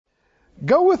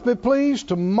Go with me, please,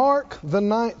 to Mark, the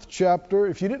 9th chapter.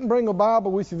 If you didn't bring a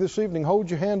Bible with you this evening,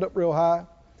 hold your hand up real high.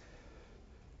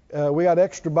 We got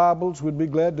extra Bibles. We'd be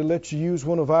glad to let you use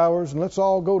one of ours. And let's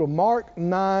all go to Mark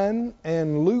 9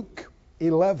 and Luke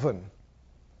 11.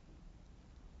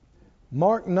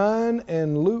 Mark 9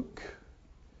 and Luke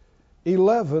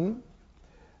 11.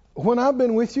 When I've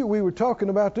been with you, we were talking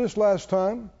about this last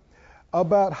time,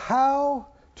 about how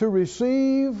to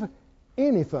receive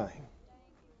anything.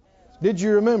 Did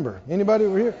you remember? Anybody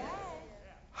over here?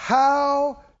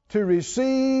 How to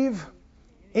receive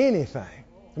anything.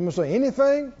 I'm going to say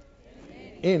anything?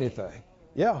 Anything.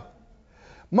 Yeah.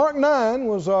 Mark 9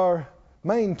 was our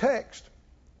main text.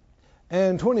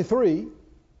 And 23,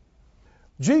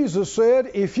 Jesus said,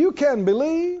 if you can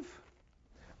believe,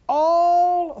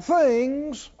 all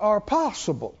things are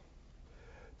possible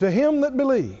to him that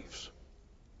believes.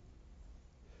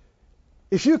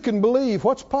 If you can believe,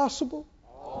 what's possible?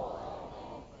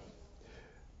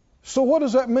 So what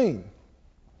does that mean?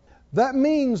 That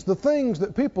means the things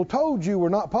that people told you were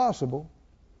not possible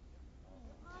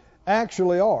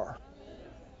actually are.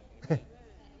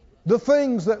 The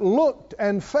things that looked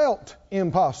and felt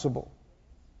impossible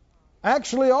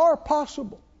actually are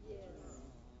possible.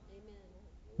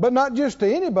 But not just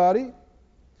to anybody,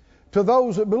 to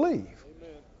those that believe.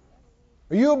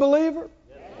 Are you a believer?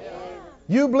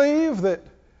 You believe that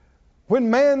when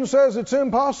man says it's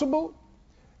impossible,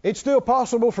 it's still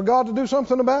possible for God to do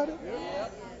something about it?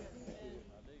 Yes.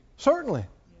 Certainly.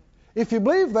 If you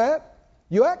believe that,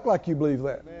 you act like you believe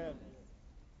that. Amen.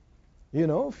 You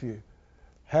know, if you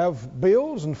have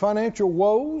bills and financial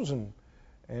woes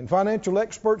and financial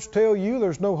experts tell you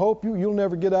there's no hope, you'll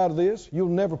never get out of this, you'll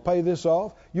never pay this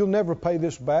off, you'll never pay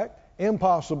this back,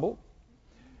 impossible.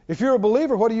 If you're a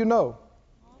believer, what do you know?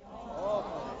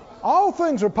 All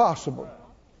things are possible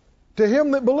to him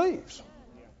that believes.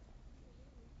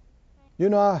 You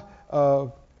know,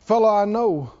 a fellow I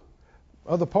know,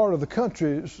 other part of the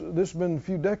country, this has been a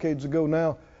few decades ago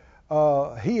now,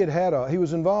 he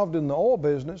was involved in the oil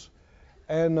business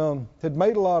and had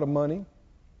made a lot of money.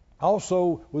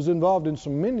 Also was involved in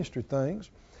some ministry things.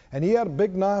 And he had a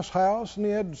big, nice house, and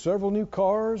he had several new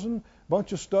cars and a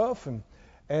bunch of stuff.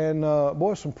 And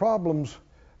boy, some problems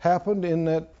happened in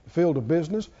that field of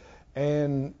business.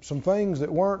 And some things that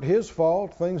weren't his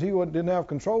fault, things he didn't have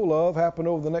control of, happened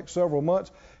over the next several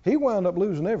months. He wound up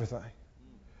losing everything.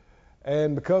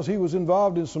 And because he was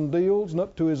involved in some deals and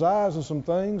up to his eyes in some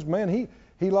things, man,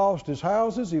 he lost his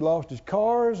houses, he lost his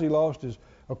cars, he lost his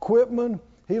equipment,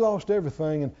 he lost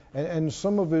everything. And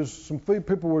some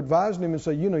people were advising him and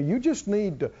say, you know, you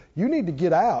need to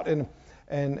get out and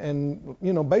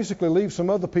you know, basically leave some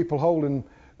other people holding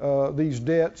these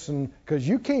debts, and because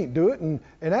you can't do it. And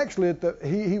actually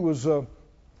he was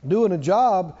doing a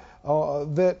job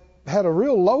that had a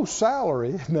real low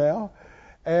salary now,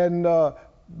 and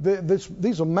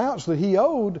these amounts that he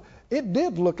owed, it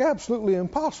did look absolutely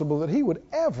impossible that he would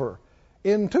ever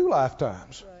in 2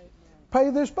 lifetimes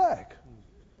pay this back.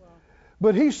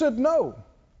 But he said, no,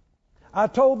 I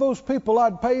told those people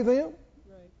I'd pay them,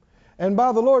 and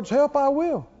by the Lord's help I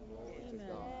will.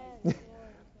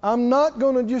 I'm not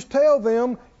going to just tell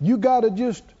them, you got to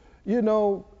just, you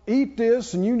know, eat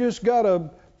this and you just got to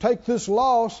take this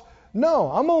loss.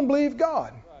 No, I'm going to believe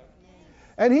God.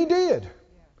 And he did.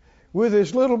 With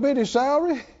his little bitty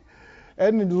salary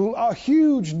and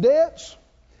huge debts,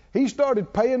 he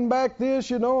started paying back this,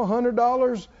 you know,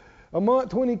 $100 a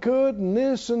month when he could, and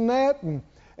this and that.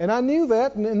 And I knew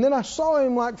that. And then I saw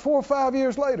him like 4 or 5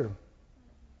 years later.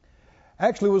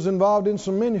 Actually was involved in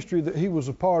some ministry that he was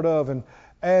a part of, and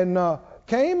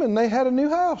came and they had a new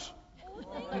house.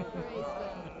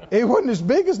 It wasn't as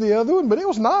big as the other one, but it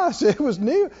was nice. It was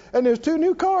new, and there's 2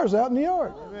 new cars out in the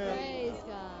yard. Praise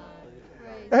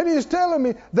God. And he's telling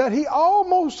me that he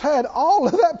almost had all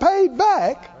of that paid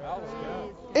back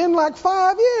in like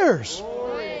 5 years.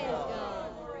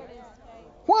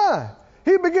 Why?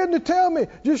 He began to tell me,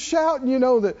 just shouting, you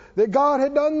know, that God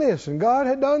had done this and God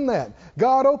had done that.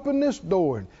 God opened this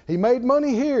door and he made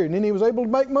money here, and then he was able to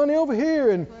make money over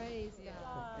here. And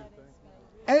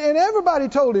everybody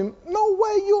told him, no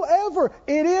way you'll ever.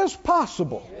 It is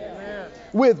possible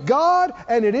with God,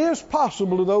 and it is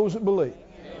possible to those that believe.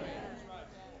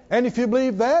 And if you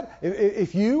believe that,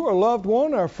 if you or a loved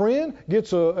one or a friend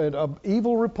gets an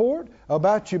evil report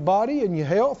about your body and your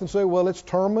health and say, well, it's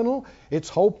terminal, it's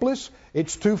hopeless,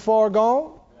 it's too far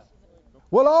gone.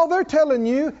 Well, all they're telling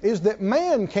you is that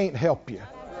man can't help you.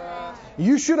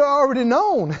 You should have already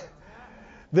known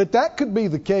that could be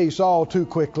the case all too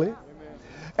quickly.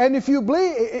 And if you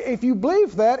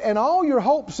believe that and all your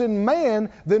hope's in man,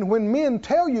 then when men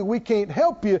tell you we can't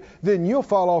help you, then you'll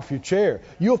fall off your chair.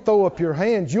 You'll throw up your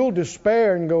hands. You'll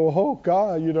despair and go, oh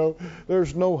God,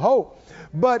 there's no hope.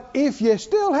 But if you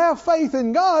still have faith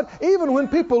in God, even when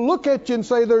people look at you and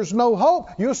say there's no hope,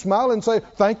 you'll smile and say,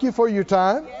 thank you for your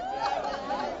time.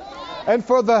 And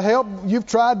for the help, you've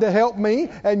tried to help me,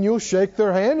 and you'll shake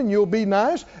their hand and you'll be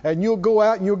nice, and you'll go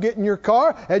out and you'll get in your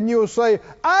car and you'll say,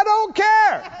 I don't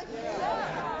care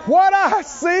what I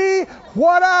see,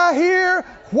 what I hear,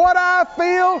 what I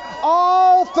feel.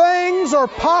 All things are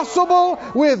possible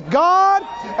with God,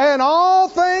 and all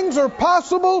things are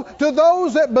possible to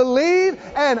those that believe,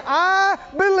 and I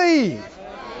believe.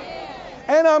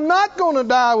 And I'm not going to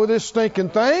die with this stinking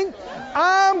thing.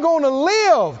 I'm going to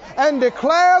live and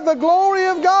declare the glory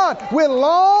of God. With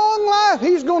long life,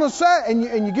 He's going to say,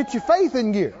 and you get your faith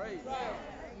in gear.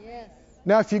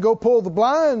 Now, if you go pull the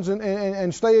blinds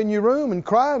and stay in your room and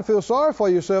cry and feel sorry for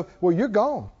yourself, well, you're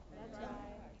gone.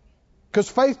 Because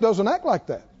faith doesn't act like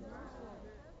that.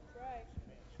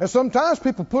 And sometimes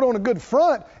people put on a good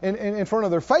front in front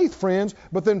of their faith friends,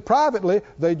 but then privately,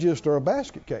 they just are a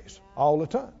basket case all the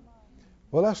time.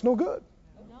 Well, that's no good.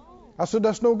 I said,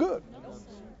 that's no good.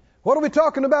 What are we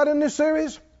talking about in this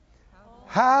series?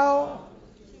 How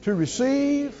to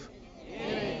receive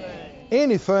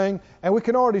anything. And we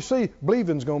can already see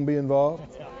believing's going to be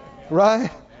involved.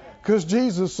 Right? Because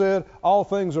Jesus said all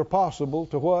things are possible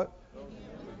to what?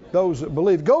 Those that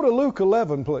believe. Go to Luke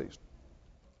 11, please.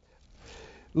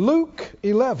 Luke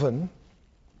 11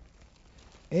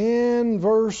 and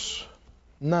verse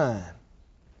 9.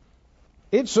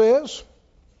 It says,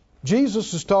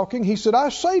 Jesus is talking. He said, I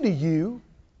say to you,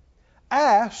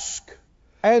 ask,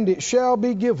 and it shall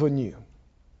be given you.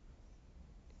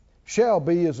 Shall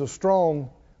be is a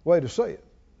strong way to say it.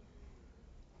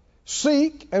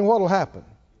 Seek, and what will happen?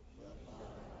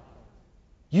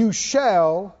 You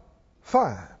shall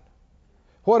find.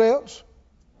 What else?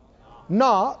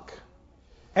 Knock,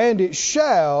 and it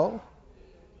shall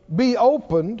be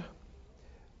opened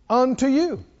unto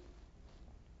you.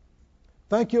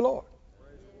 Thank you, Lord.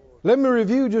 Let me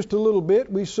review just a little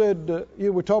bit. We said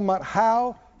we're talking about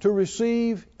how to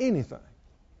receive anything.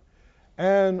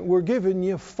 And we're giving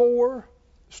you 4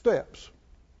 steps.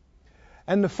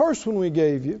 And the first one we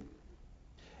gave you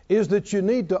is that you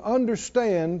need to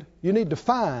understand, you need to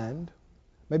find,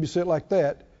 maybe say it like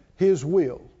that, His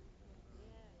will.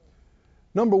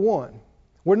 Number 1.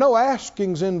 We're no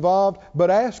askings involved,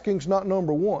 but asking's not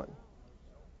number 1.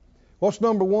 What's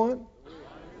number 1?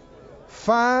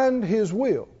 Find His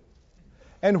will.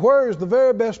 And where is the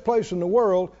very best place in the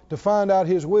world to find out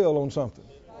His will on something?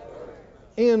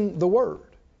 In the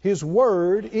Word. His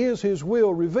Word is His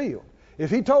will revealed. If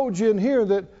He told you in here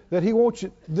that He wants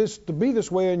this to be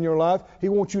this way in your life, He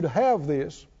wants you to have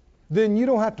this, then you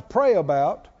don't have to pray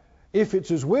about if it's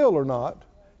His will or not.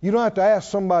 You don't have to ask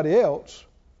somebody else.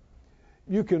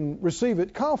 You can receive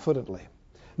it confidently.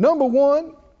 Number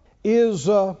 1 is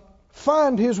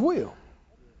find His will.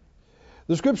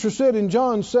 The Scripture said in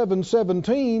John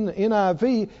 7:17,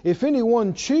 NIV, if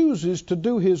anyone chooses to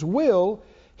do His will,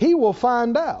 he will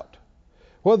find out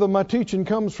whether my teaching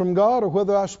comes from God or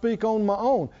whether I speak on my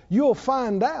own. You'll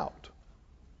find out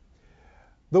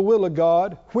the will of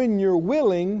God when you're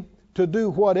willing to do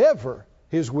whatever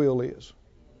His will is.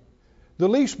 The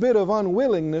least bit of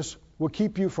unwillingness will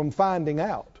keep you from finding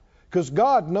out, because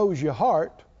God knows your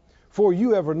heart before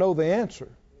you ever know the answer.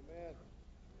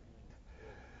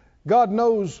 God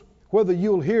knows whether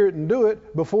you'll hear it and do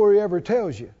it before He ever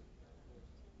tells you.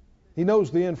 He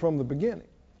knows the end from the beginning.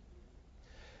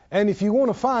 And if you want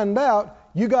to find out,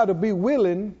 you got to be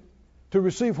willing to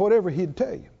receive whatever He'd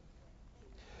tell you.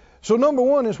 So number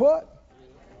 1 is what?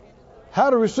 How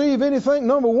to receive anything.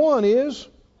 Number 1 is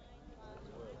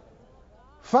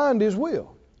find His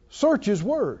will. Search His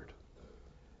Word.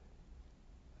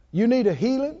 You need a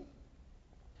healing.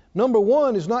 Number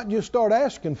 1 is not just start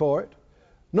asking for it.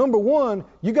 Number 1,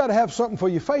 you got to have something for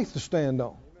your faith to stand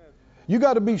on. You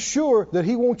got to be sure that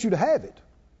He wants you to have it,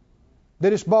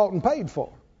 that it's bought and paid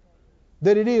for,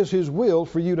 that it is His will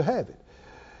for you to have it.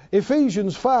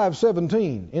 Ephesians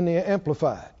 5:17 in the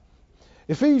Amplified.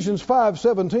 Ephesians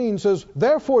 5:17 says,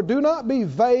 therefore do not be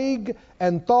vague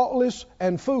and thoughtless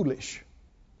and foolish,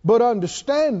 but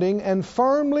understanding and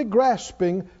firmly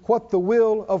grasping what the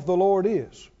will of the Lord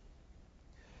is.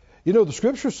 You know, the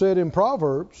Scripture said in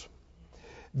Proverbs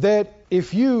that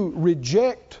if you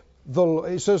reject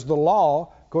it says the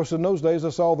law. Of course, in those days,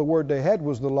 that's all the word they had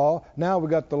was the law. Now we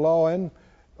got the law in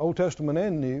Old Testament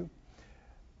and New.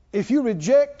 If you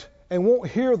reject and won't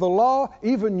hear the law,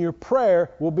 even your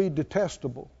prayer will be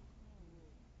detestable.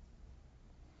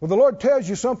 When the Lord tells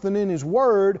you something in His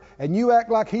Word and you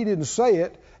act like He didn't say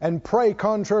it and pray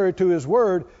contrary to His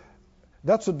Word,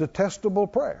 that's a detestable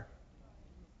prayer.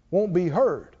 Won't be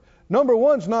heard. Number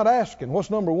one's not asking. What's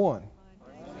number one?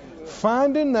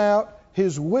 Finding out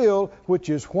His will, which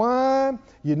is why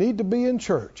you need to be in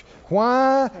church,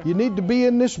 why you need to be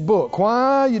in this book,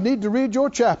 why you need to read your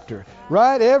chapter,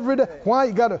 right? Every day. Why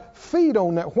you got to feed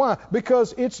on that. Why?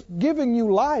 Because it's giving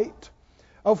you light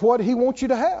of what He wants you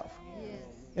to have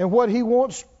and what He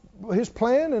wants, His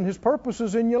plan and His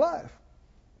purposes in your life.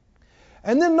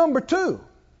 And then number two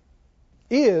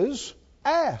is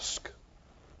ask.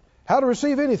 How to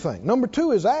receive anything. Number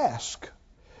two is ask.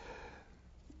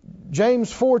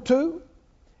 James 4:2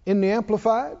 in the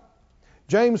Amplified.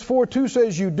 James 4:2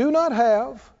 says, you do not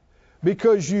have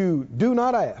because you do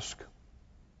not ask.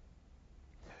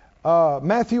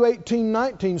 Matthew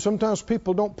 18:19, sometimes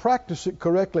people don't practice it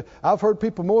correctly. I've heard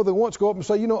people more than once go up and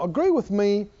say, agree with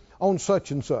me on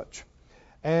such and such.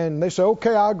 And they say,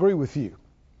 okay, I agree with you.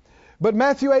 But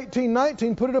Matthew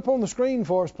 18:19, put it up on the screen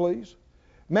for us, please.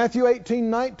 Matthew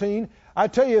 18:19, I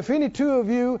tell you, if any two of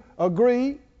you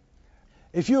agree,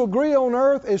 if you agree on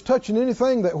earth as touching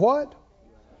anything that what?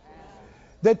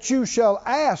 That you shall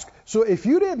ask. So if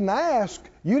you didn't ask,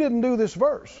 you didn't do this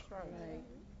verse.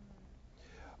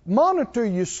 Monitor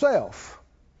yourself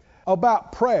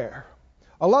about prayer.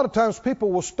 A lot of times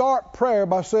people will start prayer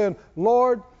by saying,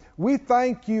 Lord, we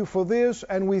thank you for this,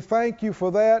 and we thank you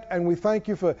for that, and we thank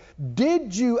you for...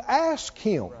 Did you ask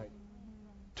Him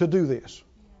to do this?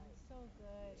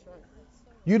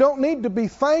 You don't need to be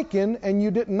thanking and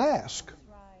you didn't ask.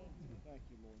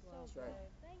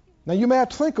 Now you may have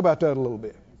to think about that a little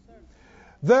bit.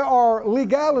 There are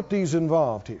legalities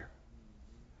involved here.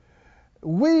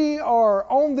 We are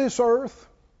on this earth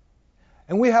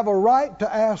and we have a right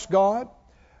to ask God.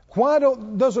 Why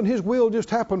doesn't His will just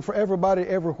happen for everybody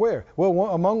everywhere? Well,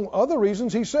 among other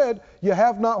reasons, He said, you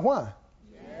have not why?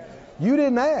 You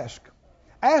didn't ask.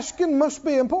 Asking must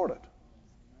be important.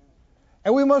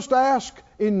 And we must ask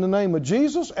in the name of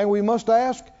Jesus, and we must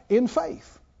ask in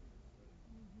faith.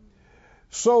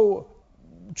 So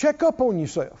check up on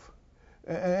yourself.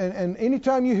 And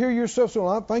anytime you hear yourself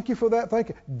saying, thank you for that, thank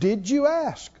you. Did you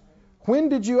ask? When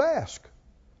did you ask?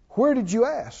 Where did you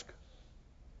ask?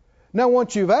 Now,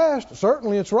 once you've asked,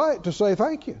 certainly it's right to say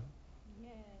thank you.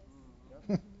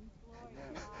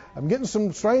 I'm getting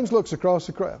some strange looks across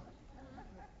the crowd.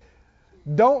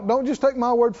 Don't just take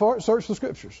my word for it. Search the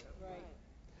Scriptures.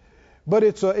 But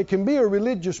it can be a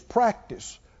religious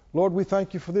practice. Lord, we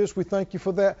thank you for this. We thank you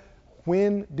for that.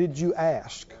 When did you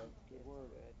ask?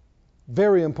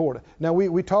 Very important. Now,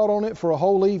 we taught on it for a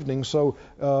whole evening, so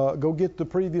go get the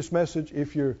previous message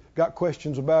if you've got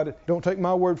questions about it. Don't take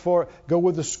my word for it. Go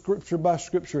with the Scripture by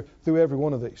Scripture through every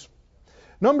one of these.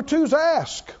 Number two is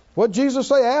ask. What did Jesus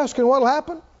say? Ask, and what'll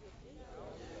happen?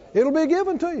 It'll be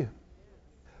given to you.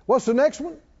 What's the next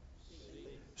one?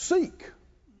 Seek.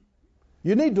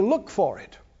 You need to look for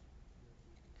it.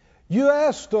 You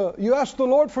asked the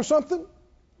Lord for something,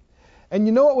 and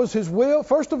you know it was His will.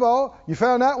 First of all, you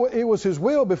found out it was His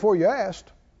will before you asked.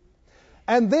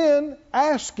 And then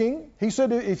asking, He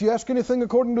said if you ask anything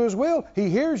according to His will, He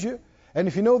hears you. And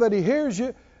if you know that He hears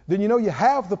you, then you know you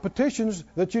have the petitions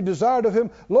that you desired of Him.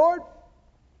 Lord,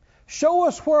 show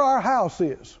us where our house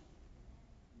is.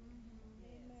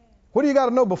 What do you got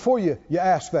to know before you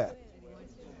ask that?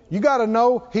 You got to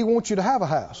know He wants you to have a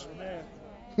house.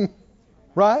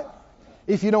 Right?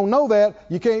 If you don't know that,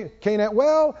 you can't ask,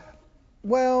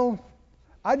 well,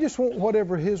 I just want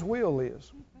whatever His will is.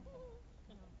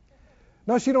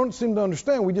 Now, you don't seem to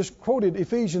understand. We just quoted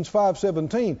Ephesians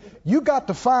 5:17. You got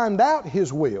to find out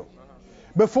His will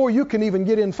before you can even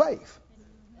get in faith.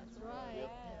 That's right.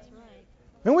 That's right.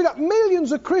 And we got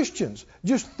millions of Christians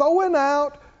just throwing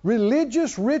out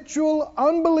religious, ritual,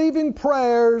 unbelieving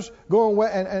prayers going away.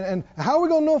 And how are we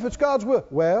going to know if it's God's will?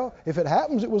 Well, if it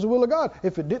happens, it was the will of God.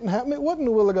 If it didn't happen, it wasn't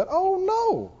the will of God.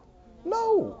 Oh,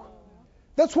 no.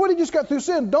 That's what He just got through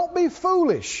saying. Don't be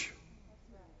foolish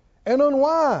and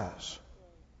unwise,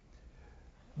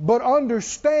 but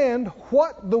understand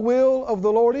what the will of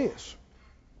the Lord is.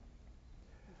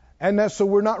 And that's so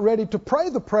we're not ready to pray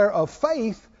the prayer of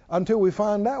faith until we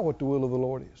find out what the will of the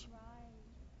Lord is.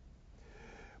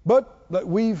 But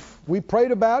we've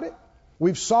prayed about it.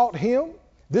 We've sought Him.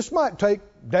 This might take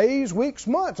days, weeks,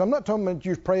 months. I'm not talking about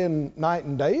you praying night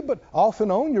and day, but off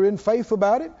and on, you're in faith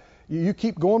about it. You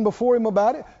keep going before Him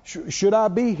about it. Should I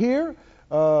be here?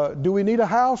 Do we need a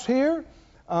house here?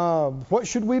 What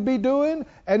should we be doing?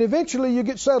 And eventually you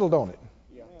get settled on it.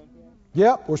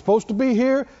 Yep, we're supposed to be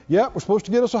here. Yep, we're supposed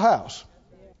to get us a house.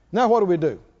 Now what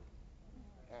do?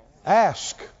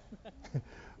 Ask.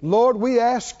 Lord, we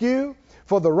ask you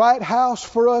for the right house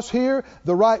for us here,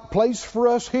 the right place for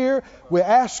us here. We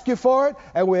ask you for it,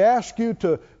 and we ask you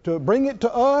to bring it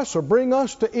to us or bring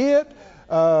us to it,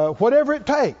 whatever it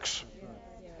takes.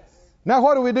 Now,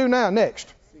 what do we do now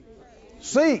next?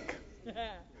 Seek.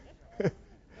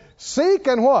 Seek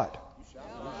and what?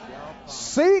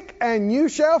 Seek and you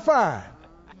shall find.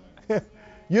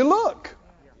 You look.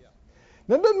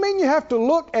 That doesn't mean you have to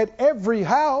look at every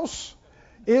house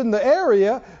in the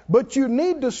area, but you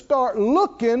need to start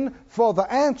looking for the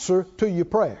answer to your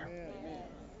prayer.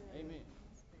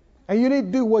 And you need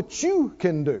to do what you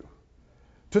can do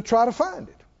to try to find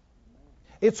it.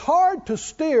 It's hard to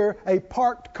steer a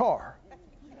parked car.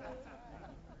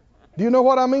 Do you know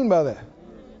what I mean by that?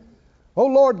 Oh,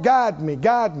 Lord, guide me,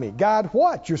 guide me. Guide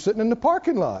what? You're sitting in the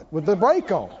parking lot with the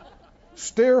brake on.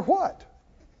 Steer what?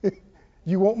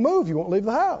 You won't move. You won't leave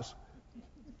the house.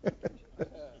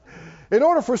 In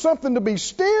order for something to be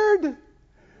steered, it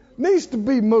needs to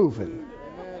be moving.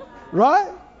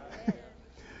 Right?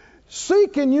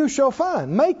 Seek and you shall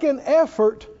find. Make an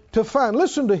effort to find.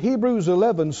 Listen to Hebrews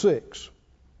 11:6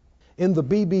 in the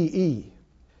BBE.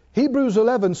 Hebrews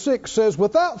 11:6 says,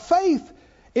 without faith,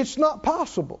 it's not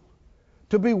possible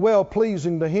to be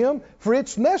well-pleasing to Him, for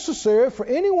it's necessary for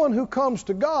anyone who comes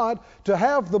to God to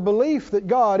have the belief that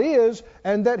God is,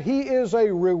 and that He is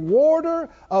a rewarder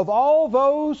of all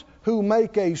those who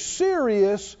make a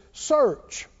serious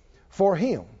search for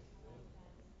Him.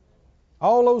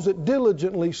 All those that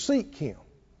diligently seek Him.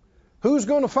 Who's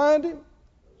going to find Him?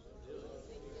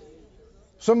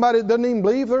 Somebody that doesn't even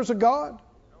believe there's a God?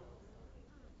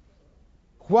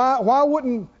 Why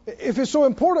wouldn't, if it's so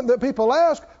important that people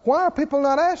ask, why are people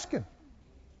not asking?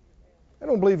 They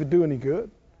don't believe it'd do any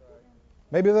good.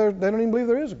 Maybe they don't even believe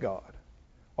there is a God.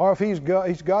 Or if He's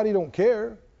God, He don't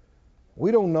care.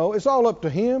 We don't know. It's all up to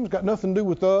Him. It's got nothing to do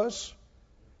with us.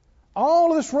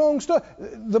 All of this wrong stuff.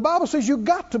 The Bible says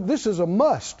this is a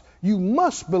must. You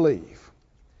must believe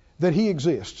that He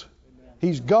exists.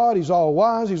 He's God. He's all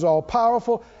wise. He's all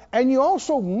powerful. And you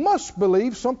also must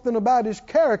believe something about His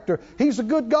character. He's a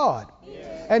good God.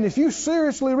 Yes. And if you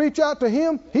seriously reach out to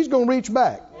Him, He's going to reach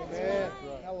back. Yes.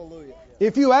 Hallelujah.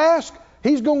 If you ask,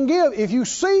 He's going to give. If you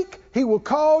seek, He will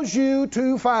cause you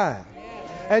to find.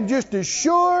 Yes. And just as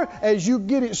sure as you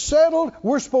get it settled,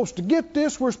 we're supposed to get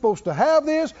this, we're supposed to have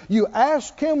this, you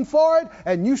ask Him for it,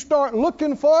 and you start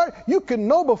looking for it, you can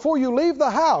know before you leave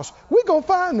the house, we're going to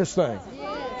find this thing.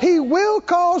 Yes. He will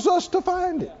cause us to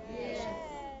find it.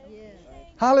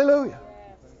 Hallelujah.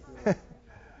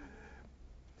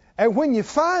 And when you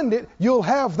find it, you'll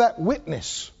have that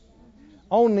witness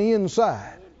on the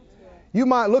inside. You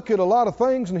might look at a lot of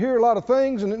things and hear a lot of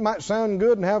things, and it might sound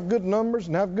good and have good numbers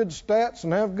and have good stats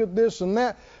and have good this and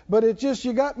that, but it's just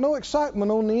you got no excitement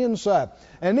on the inside.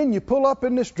 And then you pull up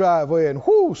in this driveway and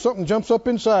whoo, something jumps up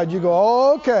inside. You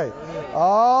go, okay,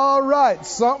 all right,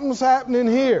 something's happening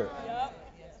here.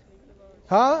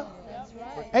 Huh?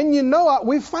 And you know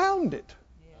we found it.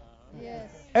 Yes.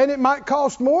 And it might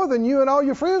cost more than you and all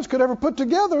your friends could ever put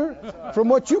together from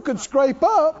what you could scrape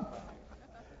up.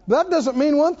 That doesn't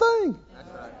mean one thing.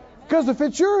 Because if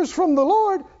it's yours from the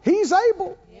Lord, He's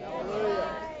able.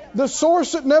 Yes. The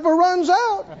source that never runs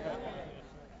out.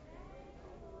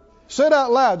 Say it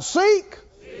out loud. Seek.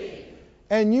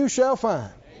 And you shall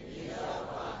find.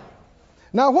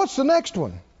 Now what's the next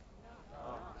one?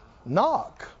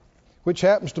 Knock. Which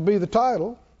happens to be the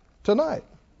title tonight.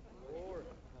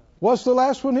 What's the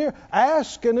last one here?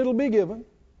 Ask and it'll be given.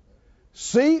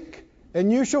 Seek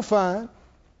and you shall find.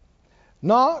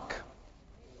 Knock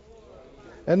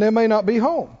and they may not be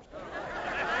home.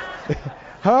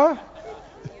 Huh?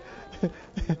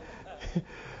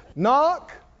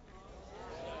 Knock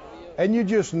and you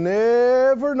just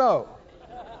never know.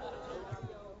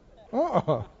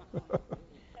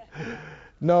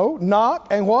 No, knock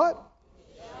and what?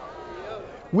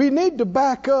 We need to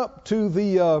back up to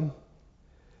the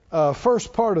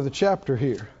first part of the chapter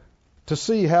here to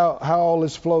see how all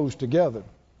this flows together.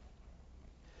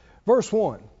 Verse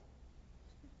 1,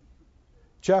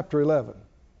 chapter 11.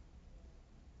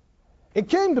 It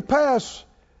came to pass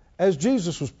as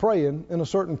Jesus was praying in a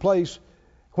certain place,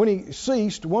 when He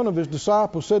ceased, one of His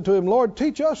disciples said to Him, Lord,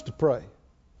 teach us to pray,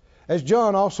 as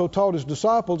John also taught his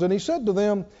disciples. And He said to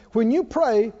them, when you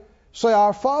pray, say,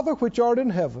 Our Father which art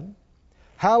in heaven,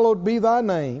 hallowed be thy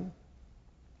name.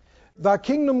 Thy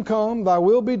kingdom come, thy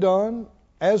will be done,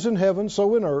 as in heaven,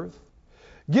 so in earth.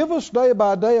 Give us day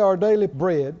by day our daily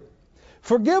bread.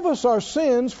 Forgive us our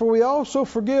sins, for we also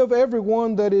forgive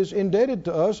everyone that is indebted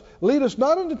to us. Lead us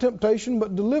not into temptation,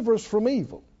 but deliver us from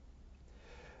evil.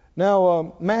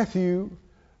 Now, Matthew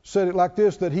said it like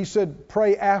this, that he said,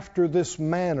 pray after this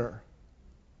manner.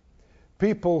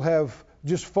 People have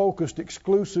just focused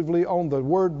exclusively on the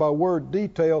word-by-word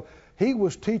detail. He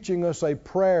was teaching us a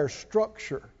prayer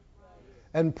structure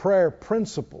and prayer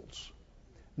principles,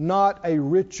 not a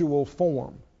ritual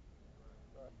form.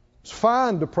 It's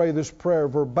fine to pray this prayer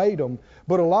verbatim,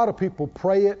 but a lot of people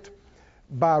pray it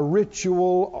by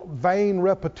ritual, vain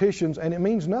repetitions, and it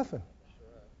means nothing.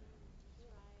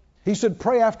 He said,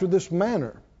 pray after this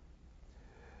manner.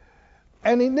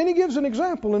 And then he gives an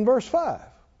example in verse 5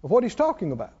 of what he's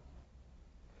talking about.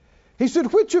 He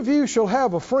said, which of you shall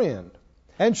have a friend,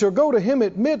 and shall go to him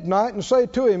at midnight and say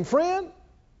to him, friend,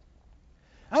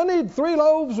 I need 3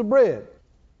 loaves of bread.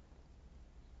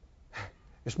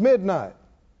 It's midnight.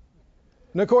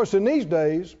 And of course, in these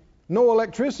days, no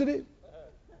electricity,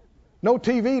 no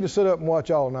TV to sit up and watch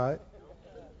all night,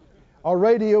 or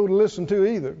radio to listen to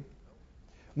either.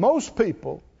 Most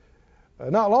people,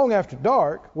 not long after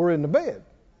dark, were in the bed.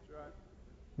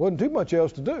 Wasn't too much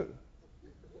else to do.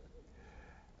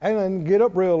 And then get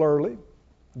up real early,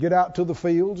 get out to the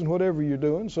fields and whatever you're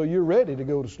doing, so you're ready to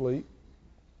go to sleep.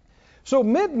 So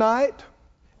midnight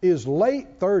is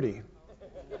late 30.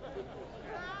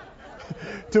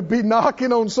 To be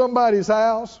knocking on somebody's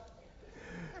house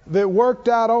that worked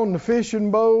out on the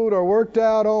fishing boat or worked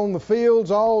out on the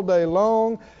fields all day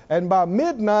long. And by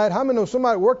midnight, how many know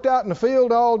somebody worked out in the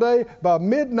field all day? By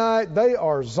midnight, they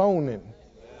are zoning.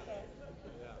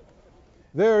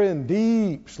 They're in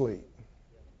deep sleep.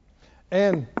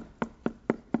 And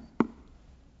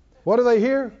what do they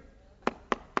hear?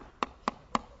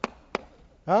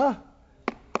 Huh?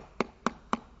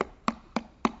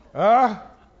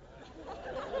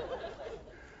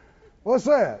 What's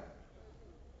that?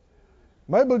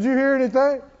 Mabel, did you hear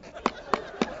anything?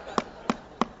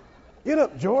 Get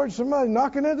up, George. Somebody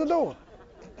knocking at the door.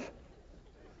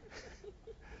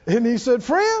 And he said,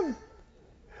 friend,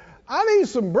 I need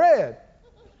some bread.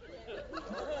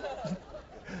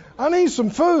 I need some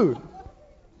food.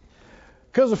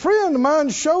 Because a friend of mine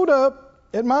showed up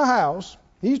at my house.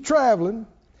 He's traveling.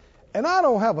 And I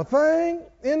don't have a thing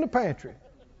in the pantry.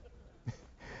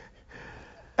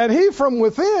 And he from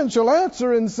within shall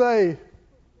answer and say,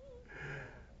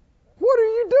 what are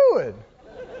you doing?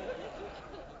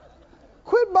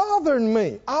 Quit bothering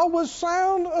me. I was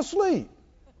sound asleep.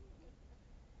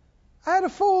 I had a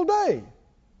full day.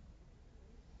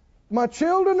 My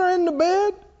children are in the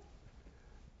bed.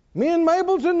 Me and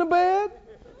Mabel's in the bed.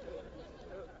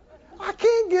 I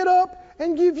can't get up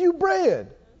and give you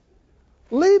bread.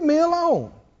 Leave me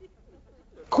alone.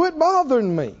 Quit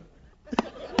bothering me.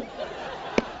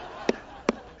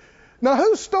 Now,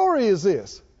 whose story is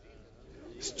this?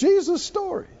 It's Jesus'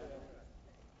 story.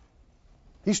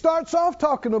 He starts off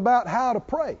talking about how to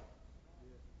pray.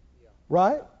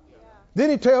 Right?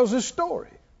 Then he tells his story.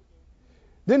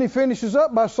 Then he finishes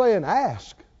up by saying,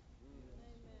 ask,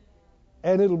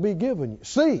 and it'll be given you.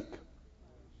 Seek,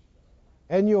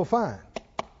 and you'll find.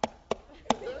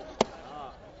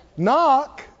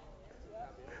 Knock,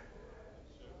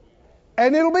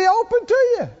 and it'll be open to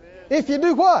you. If you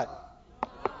do what?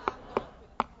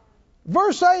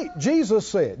 Verse 8, Jesus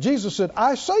said,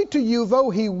 I say to you, though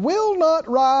he will not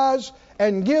rise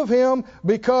and give him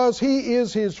because he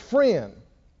is his friend.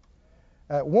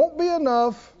 That won't be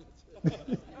enough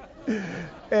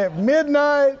at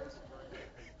midnight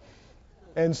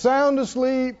and sound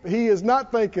asleep. He is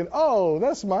not thinking, oh,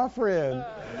 that's my friend.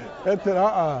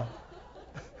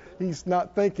 He's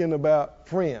not thinking about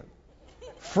friend.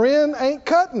 Friend ain't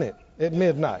cutting it at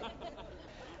midnight.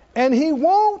 And he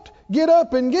won't get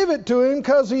up and give it to him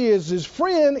because he is his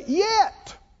friend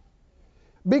yet.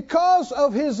 Because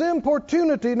of his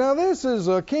importunity. Now this is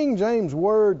a King James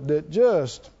word that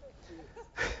just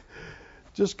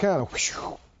kind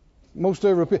of most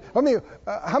every. I mean,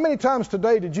 how many times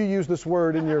today did you use this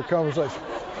word in your conversation?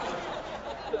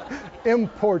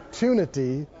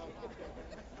 Importunity.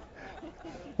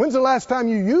 When's the last time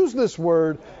you used this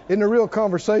word in a real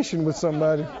conversation with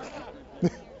somebody?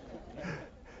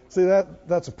 See,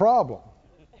 that's a problem.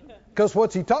 Because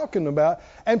what's he talking about?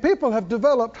 And people have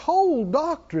developed whole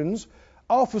doctrines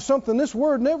off of something this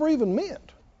word never even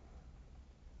meant.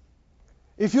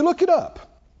 If you look it up,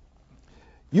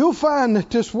 you'll find that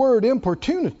this word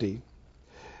importunity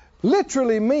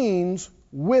literally means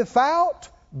without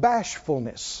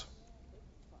bashfulness.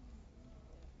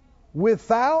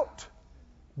 Without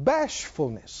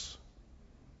bashfulness.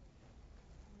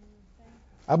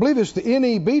 I believe it's the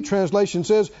NEB translation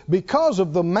says, because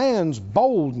of the man's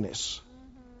boldness.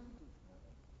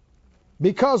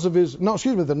 Because of his,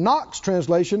 the Knox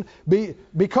translation,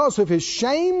 because of his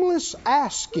shameless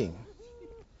asking.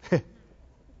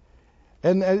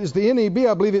 And as the NEB,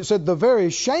 I believe it said the very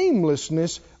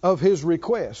shamelessness of his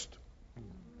request.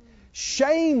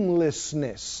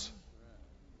 Shamelessness.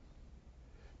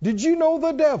 Did you know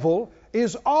the devil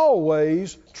is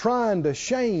always trying to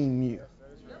shame you?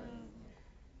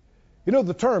 You know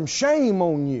the term shame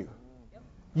on you.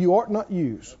 You ought not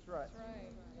use.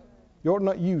 You ought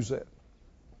not use that.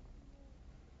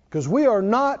 Because we are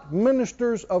not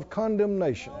ministers of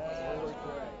condemnation.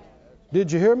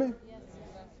 Did you hear me?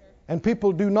 And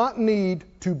people do not need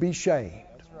to be shamed.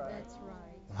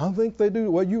 I think they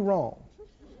do. Well, you're wrong.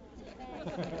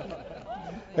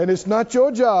 And it's not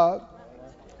your job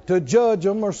to judge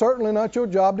them, or certainly not your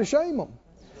job to shame them.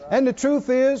 And the truth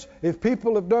is, if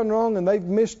people have done wrong and they've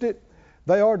missed it,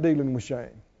 they are dealing with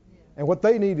shame. And what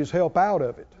they need is help out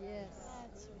of it.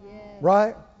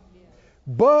 Right?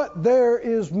 But there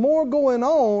is more going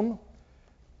on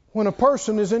when a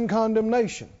person is in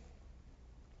condemnation.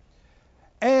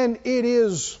 And it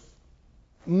is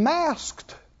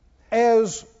masked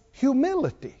as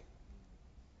humility.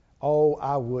 Oh,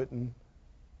 I wouldn't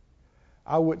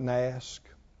ask.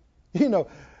 You know,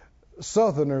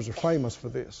 Southerners are famous for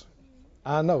this.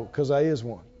 I know, because I is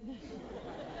one.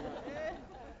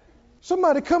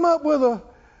 Somebody come up with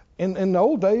in the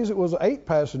old days, it was an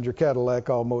 8-passenger Cadillac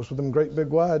almost, with them great big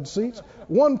wide seats.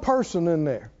 One person in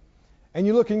there. And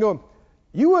you look and go,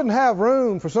 you wouldn't have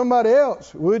room for somebody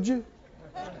else, would you?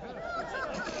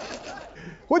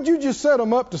 What'd you just set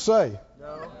them up to say?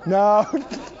 No.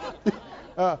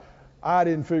 I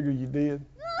didn't figure you did.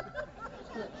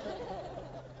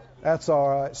 That's all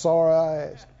right. Sorry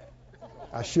I asked.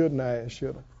 I shouldn't have asked,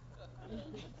 should I?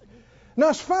 Now,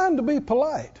 it's fine to be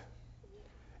polite.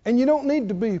 And you don't need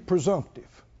to be presumptive.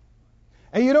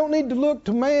 And you don't need to look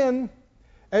to man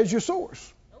as your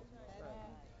source.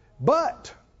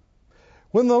 But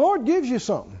when the Lord gives you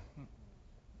something,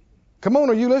 come on,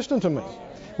 are you listening to me?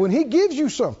 When He gives you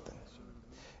something,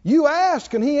 you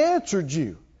ask and He answered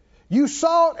you. You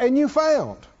sought and you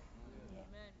found.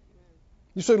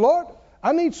 You say, Lord,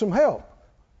 I need some help.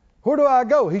 Where do I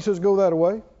go? He says, go that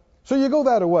way. So you go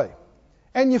that way.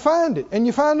 And you find it. And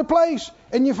you find the place.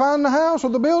 And you find the house or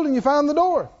the building. You find the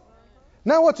door.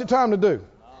 Now what's it time to do?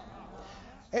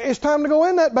 It's time to go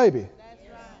in that baby.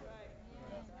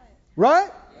 Right?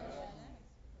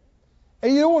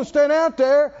 And you don't want to stand out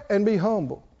there and be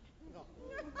humble.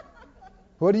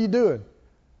 What are you doing?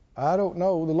 I don't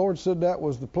know. The Lord said that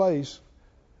was the place.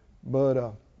 But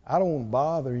I don't want to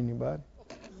bother anybody.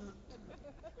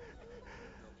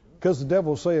 Because the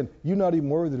devil's saying, you're not even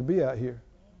worthy to be out here.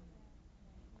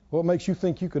 What makes you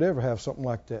think you could ever have something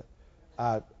like that?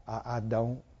 I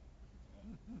don't.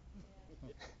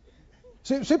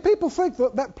 See, people think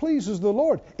that pleases the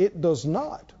Lord. It does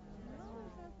not.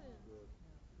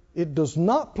 It does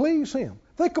not please Him.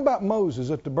 Think about Moses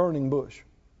at the burning bush.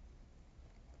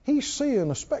 He's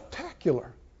seeing a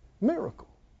spectacular miracle.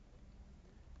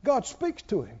 God speaks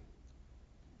to him.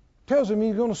 Tells him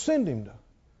He's going to send him to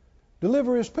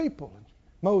deliver His people.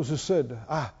 Moses said,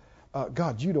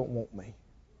 God, you don't want me.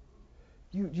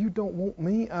 You don't want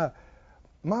me?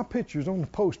 My picture's on the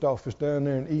post office down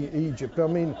there in Egypt. I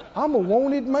mean, I'm a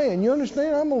wanted man. You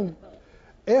understand? I'm on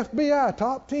FBI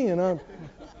top 10.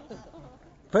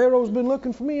 Pharaoh's been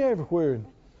looking for me everywhere. And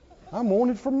I'm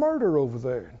wanted for murder over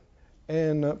there.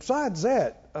 And besides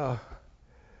that,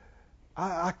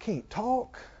 I can't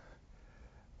talk.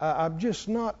 I'm just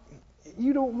not,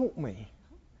 you don't want me.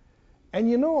 And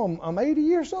you know, I'm 80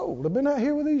 years old. I've been out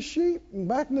here with these sheep and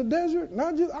back in the desert, and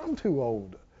I'm too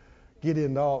old to get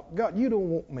into all. God, you don't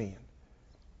want me.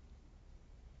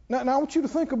 Now I want you to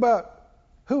think about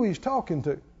who He's talking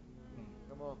to.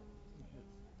 Come on.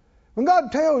 When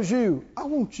God tells you, I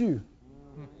want you,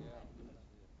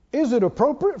 is it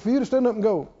appropriate for you to stand up and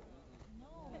go,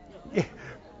 yeah,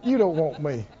 you don't want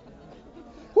me?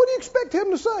 What do you expect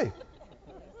Him to say?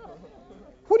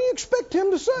 What do you expect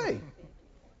Him to say?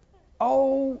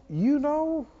 Oh, you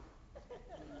know,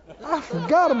 I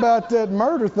forgot about that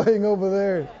murder thing over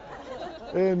there.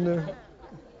 And,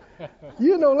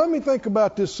 let me think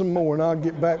about this some more and I'll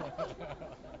get back.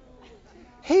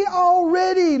 He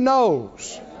already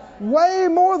knows way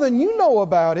more than you know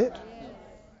about it.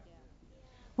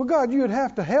 Well, God, you'd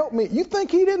have to help me. You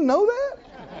think He didn't know that?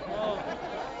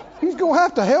 He's going to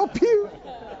have to help you.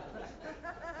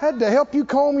 Had to help you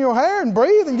comb your hair and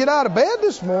breathe and get out of bed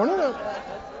this morning.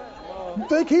 You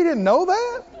think He didn't know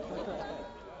that?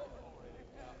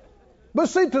 But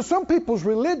see, to some people's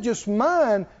religious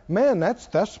mind, man, that's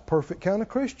the perfect kind of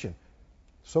Christian.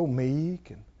 So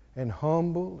meek and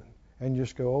humble and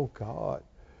just go, oh God,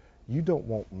 you don't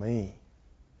want me.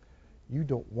 You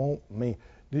don't want me.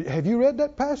 Have you read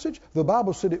that passage? The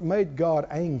Bible said it made God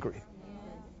angry.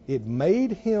 It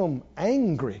made him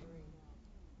angry.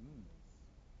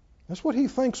 That's what he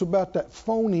thinks about that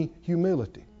phony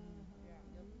humility.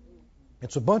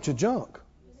 It's a bunch of junk.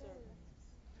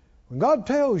 When God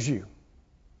tells you,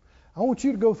 I want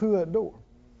you to go through that door.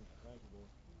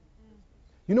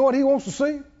 You know what he wants to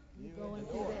see?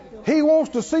 He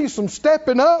wants to see some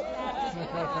stepping up.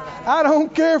 I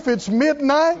don't care if it's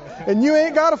midnight and you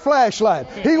ain't got a flashlight.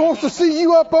 He wants to see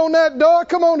you up on that door.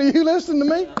 Come on, are you listening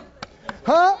to me?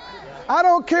 Huh? I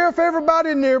don't care if everybody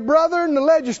and their brother in the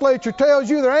legislature tells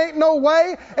you there ain't no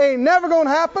way, ain't never going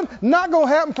to happen, not going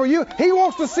to happen for you. He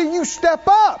wants to see you step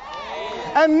up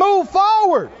and move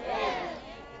forward.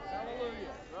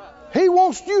 He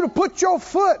wants you to put your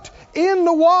foot in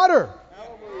the water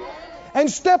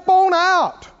and step on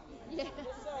out.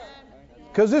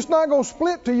 Because it's not going to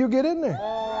split till you get in there.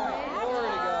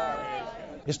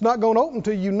 It's not going to open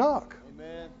till you knock.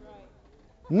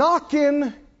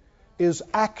 Knocking is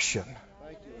action.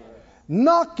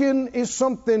 Knocking is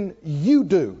something you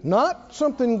do, not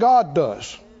something God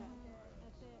does.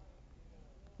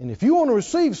 And if you want to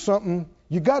receive something,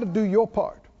 you got to do your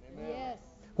part.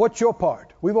 What's your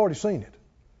part? We've already seen it.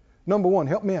 Number one,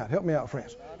 help me out,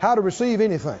 friends. How to receive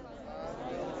anything.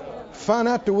 Find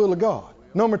out the will of God.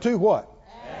 Number two, what?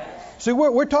 Ask. See,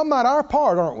 we're talking about our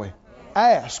part, aren't we?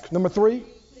 Ask. Number three,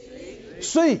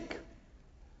 seek.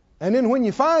 And then when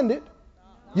you find it,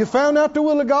 you found out the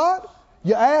will of God,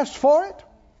 you asked for it,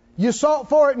 you sought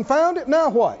for it and found it, now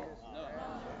what?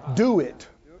 Do it.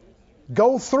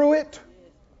 Go through it.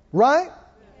 Right?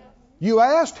 You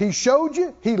asked, he showed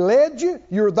you, he led you,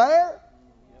 you're there.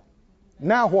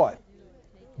 Now what?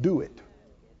 Do it.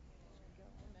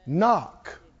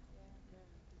 Knock.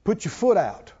 Put your foot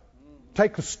out.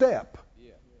 Take a step.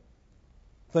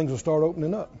 Things will start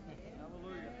opening up.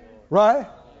 Right?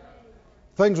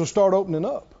 Things will start opening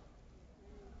up.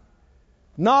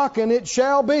 Knock and it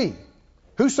shall be.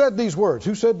 Who said these words?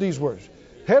 Who said these words?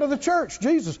 Head of the church,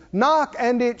 Jesus. Knock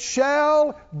and it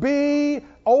shall be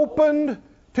opened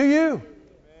to you.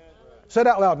 Said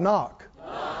out loud, knock.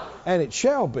 And it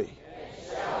shall be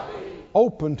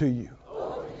open to you.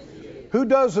 Who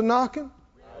does the knocking?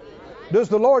 Does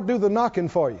the Lord do the knocking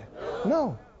for you?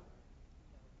 No.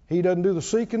 He doesn't do the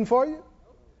seeking for you.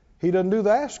 He doesn't do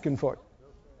the asking for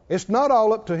you. It's not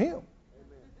all up to him.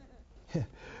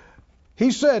 He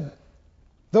said,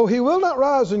 though he will not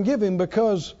rise and give him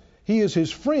because he is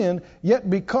his friend, yet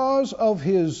because of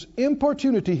his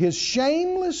importunity, his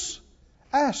shameless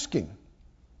asking,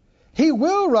 he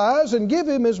will rise and give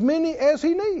him as many as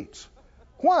he needs.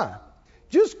 Why?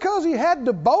 Just because he had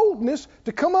the boldness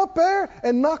to come up there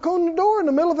and knock on the door in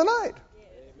the middle of the night.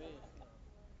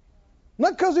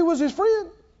 Not because he was his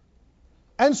friend.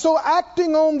 And so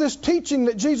acting on this teaching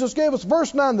that Jesus gave us,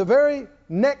 verse 9, the very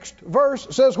next verse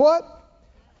says what?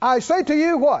 I say to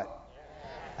you what?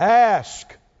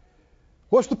 Ask.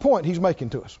 What's the point he's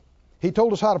making to us? He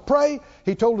told us how to pray.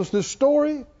 He told us this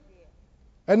story.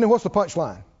 And then what's the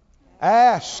punchline?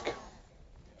 Ask.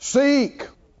 Seek.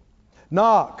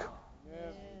 Knock.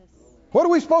 What are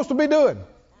we supposed to be doing?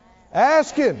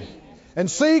 Asking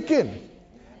and seeking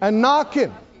and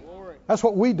knocking. That's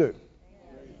what we do.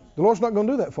 The Lord's not going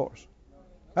to do that for us.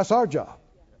 That's our job.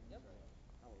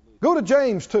 Go to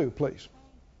James 2, please.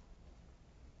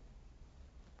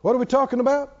 What are we talking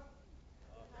about?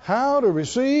 How to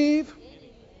receive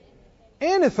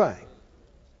anything.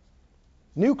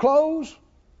 New clothes.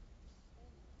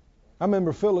 I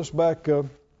remember Phyllis back, this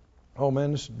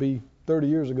would be 30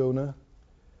 years ago now.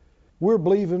 We're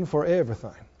believing for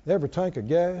everything. Every tank of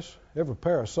gas, every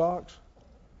pair of socks.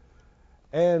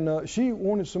 And she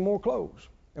wanted some more clothes.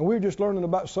 And we were just learning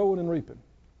about sowing and reaping.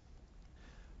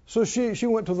 So she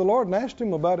went to the Lord and asked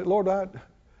him about it. Lord, I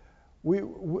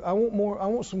want more. I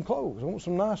want some clothes. I want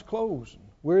some nice clothes.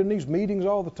 We're in these meetings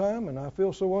all the time, and I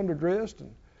feel so underdressed,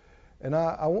 and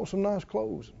I want some nice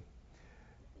clothes.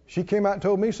 She came out and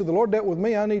told me, so the Lord dealt with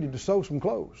me. I needed to sew some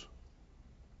clothes.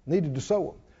 Needed to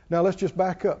sew them. Now let's just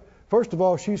back up. First of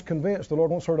all, she's convinced the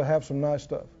Lord wants her to have some nice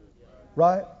stuff.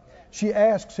 Right? She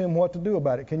asks him what to do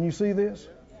about it. Can you see this?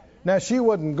 Now, she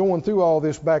wasn't going through all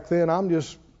this back then. I'm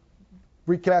just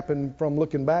recapping from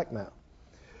looking back now.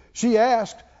 She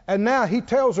asked, and now he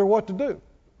tells her what to do.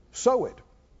 Sew it.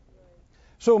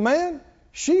 So, man,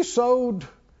 she sewed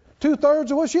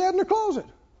 2/3 of what she had in her closet.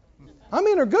 I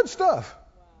mean, her good stuff.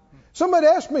 Somebody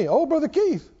asked me, oh, Brother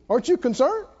Keith, aren't you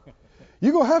concerned?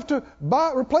 You going to have to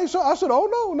replace her? I said, oh,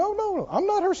 no. I'm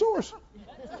not her source.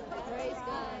 Praise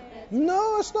God.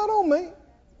 No, it's not on me.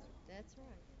 That's right.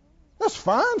 That's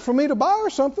fine for me to buy her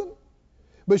something.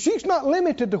 But she's not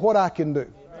limited to what I can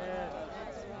do.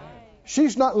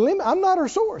 she's not limited. I'm not her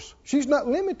source. She's not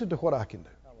limited to what I can do.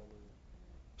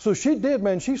 So she did,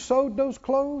 man. She sewed those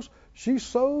clothes. She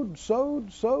sewed.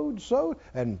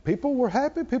 And people were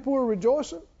happy. People were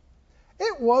rejoicing.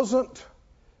 It wasn't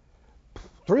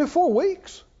 3 or 4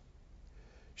 weeks.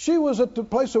 She was at the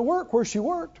place of work where she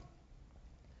worked,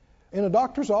 in a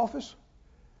doctor's office.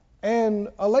 And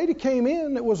a lady came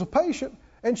in that was a patient.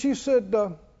 And she said,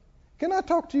 can I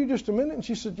talk to you just a minute? And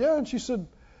she said, yeah. And she said,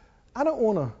 I don't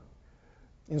want to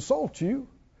insult you.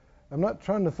 I'm not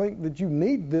trying to think that you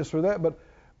need this or that, but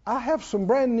I have some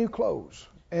brand new clothes,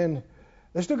 and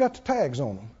they still got the tags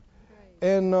on them.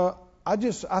 And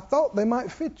I thought they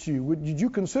might fit you. Did you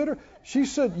consider? She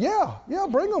said, yeah,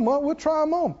 bring them on. We'll try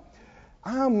them on.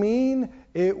 I mean,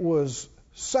 it was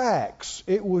Saks.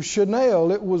 It was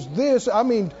Chanel. It was this. I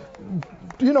mean,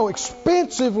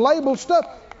 expensive labeled stuff.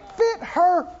 Fit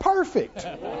her perfect.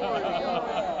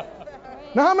 Now,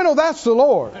 how many know that's the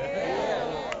Lord?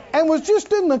 And was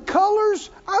just in the colors.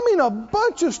 I mean, a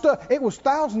bunch of stuff. It was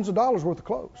thousands of dollars worth of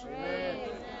clothes.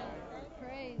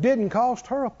 Didn't cost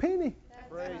her a penny.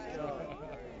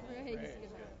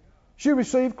 She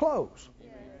received clothes.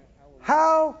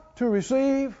 How to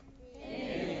receive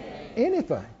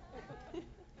anything.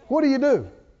 What do?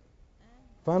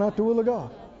 Find out the will of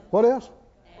God. What else?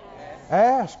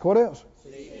 Ask. What else?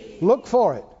 Look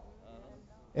for it.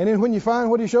 And then when you find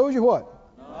what He shows you, what?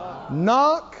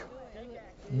 Knock.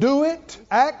 Do it.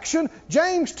 Action.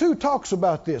 James 2 talks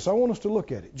about this. I want us to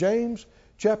look at it. James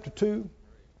chapter 2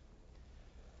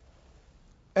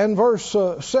 and verse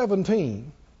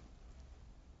 17.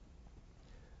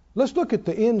 Let's look at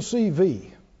the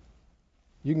NCV.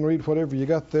 You can read whatever you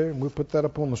got there, and we'll put that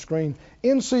up on the screen.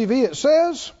 NCV, it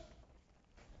says,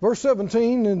 verse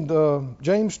 17 in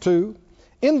James 2,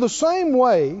 in the same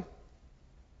way,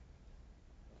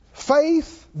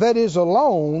 faith that is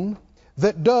alone,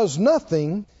 that does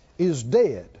nothing, is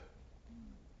dead.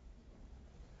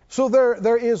 So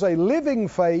there is a living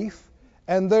faith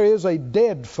and there is a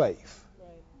dead faith.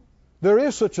 There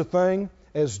is such a thing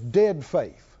as dead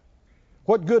faith.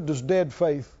 What good does dead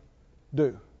faith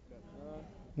do?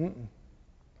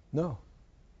 No.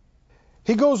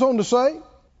 He goes on to say,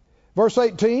 verse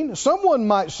 18, someone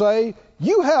might say,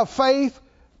 you have faith,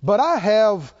 but I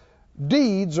have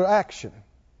deeds or action.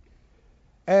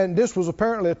 And this was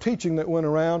apparently a teaching that went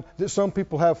around that some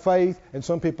people have faith and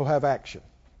some people have action.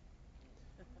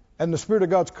 And the Spirit of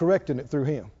God's correcting it through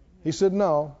him. He said,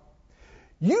 no,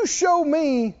 you show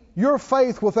me your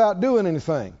faith without doing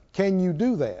anything. Can you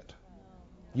do that?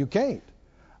 You can't.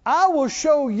 I will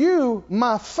show you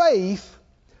my faith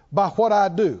by what I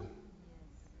do.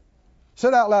 Say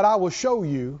it out loud. I will show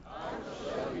you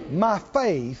my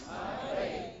faith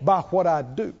by what I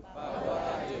do.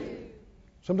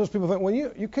 Sometimes people think, well,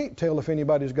 you can't tell if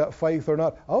anybody's got faith or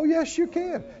not. Oh, yes, you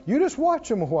can. You just watch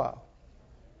them a while.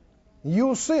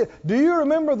 You'll see it. Do you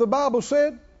remember the Bible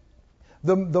said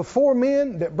the 4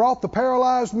 men that brought the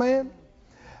paralyzed man,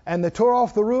 and they tore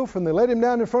off the roof and they let him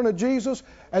down in front of Jesus,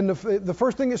 and the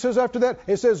first thing it says after that,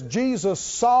 it says Jesus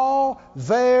saw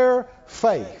their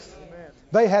faith.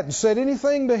 They hadn't said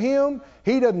anything to him.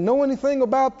 He doesn't know anything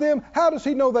about them. How does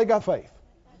he know they got faith?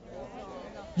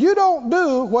 You don't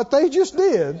do what they just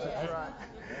did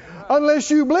unless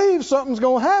you believe something's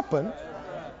going to happen.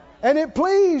 And it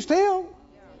pleased him.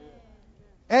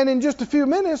 And in just a few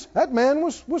minutes, that man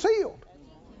was healed.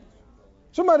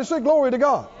 Somebody say, glory to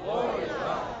God. Glory to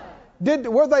God.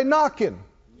 Were they knocking?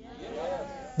 Yes.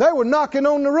 They were knocking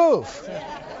on the roof.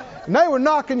 And they were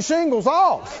knocking shingles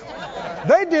off.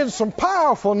 They did some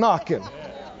powerful knocking.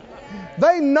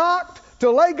 They knocked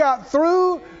till they got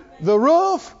through the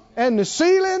roof and the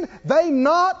ceiling. They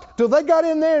knocked till they got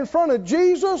in there in front of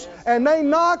Jesus, and they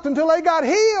knocked until they got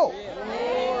healed.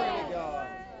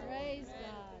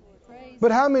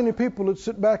 But how many people would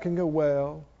sit back and go,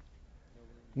 well,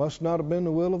 must not have been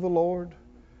the will of the Lord,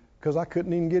 because I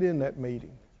couldn't even get in that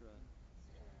meeting.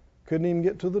 Couldn't even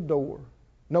get to the door.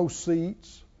 No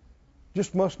seats.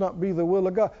 Just must not be the will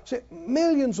of God. See,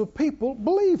 millions of people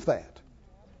believe that.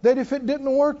 That if it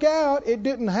didn't work out, it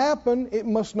didn't happen, it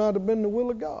must not have been the will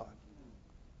of God.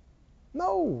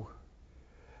 No.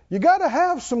 You got to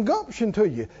have some gumption to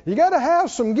you. You got to have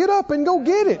some get up and go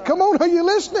get it. Come on, are you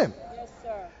listening? Yes,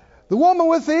 sir. The woman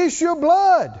with the issue of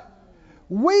blood,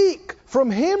 weak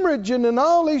from hemorrhaging and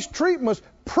all these treatments,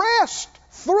 pressed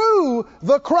through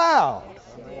the crowd.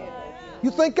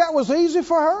 You think that was easy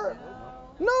for her?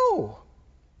 No.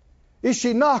 Is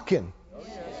she knocking?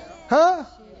 Huh?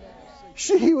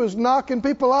 She was knocking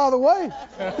people out of the way.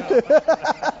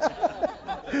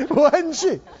 Wasn't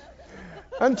she?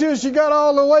 Until she got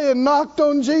all the way and knocked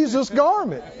on Jesus'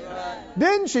 garment.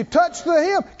 Didn't she touch the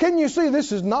hem? Can you see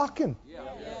this is knocking?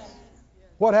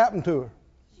 What happened to her?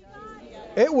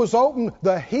 It was open.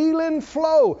 The healing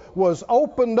flow was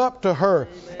opened up to her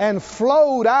and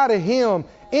flowed out of him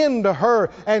into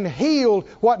her and healed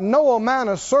what no amount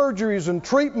of surgeries and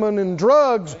treatment and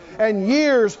drugs and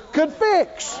years could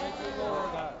fix.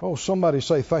 Oh, somebody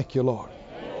say, thank you, Lord.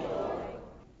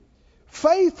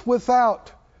 Faith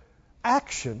without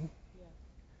action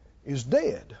is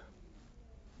dead.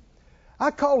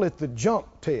 I call it the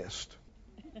jump test.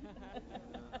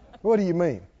 What do you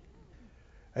mean?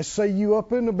 Let's say you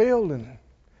up in the building.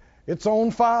 It's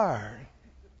on fire.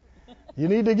 You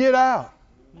need to get out.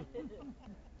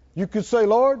 You could say,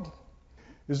 Lord,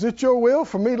 is it your will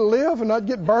for me to live and not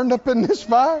get burned up in this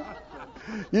fire?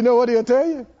 You know what he'll tell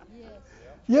you?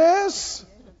 Yes.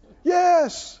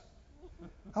 Yes.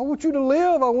 I want you to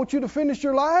live. I want you to finish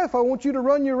your life. I want you to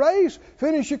run your race,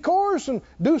 finish your course, and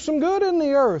do some good in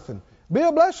the earth and be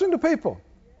a blessing to people.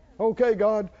 Okay,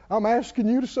 God, I'm asking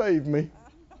you to save me.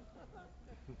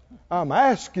 I'm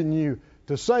asking you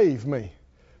to save me.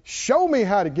 Show me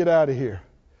how to get out of here.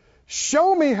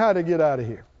 Show me how to get out of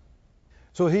here.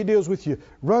 So he deals with you.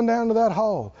 Run down to that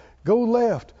hall. Go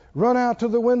left. Run out to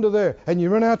the window there. And you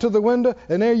run out to the window,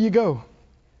 and there you go.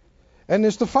 And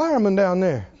it's the firemen down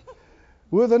there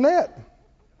with a net.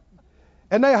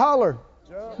 And they holler.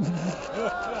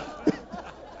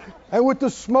 And with the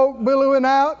smoke billowing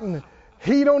out and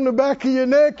heat on the back of your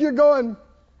neck, you're going,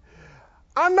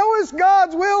 I know it's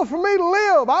God's will for me to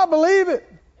live. I believe it.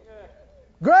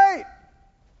 Great.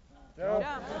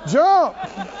 Jump.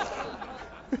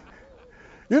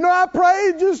 You know, I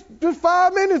prayed just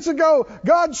 5 minutes ago.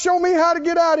 God, show me how to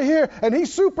get out of here. And he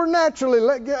supernaturally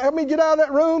let me get out of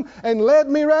that room and led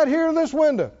me right here to this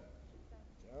window.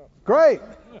 Great.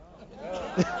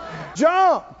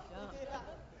 Jump.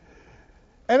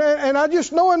 And I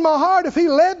just know in my heart, if he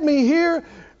led me here,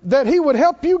 that he would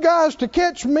help you guys to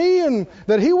catch me and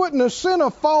that he wouldn't have sent a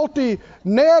faulty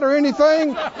net or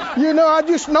anything. You know, I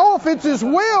just know if it's his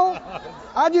will.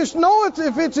 I just know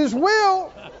if it's his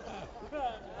will.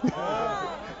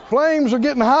 Flames are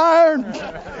getting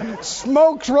higher.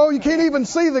 Smoke's roll. You can't even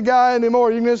see the guy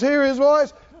anymore. You can just hear his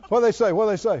voice. What do they say? What do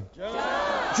they say?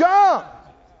 Jump. Jump.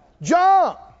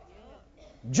 Jump.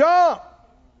 Jump.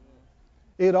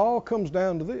 It all comes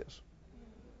down to this,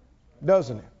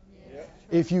 doesn't it?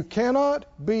 If you cannot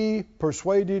be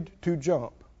persuaded to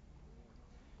jump,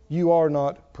 you are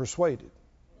not persuaded.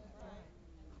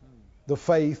 The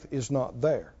faith is not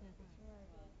there.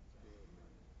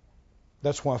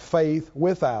 That's why faith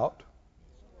without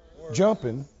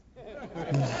jumping,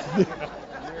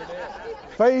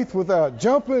 faith without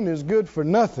jumping is good for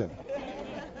nothing.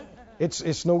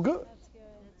 It's no good.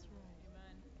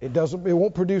 It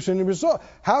won't produce any result.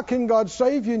 How can God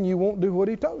save you and you won't do what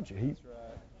he told you?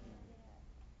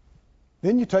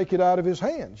 Then you take it out of his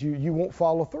hands. You won't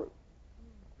follow through.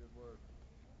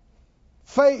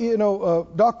 Faith,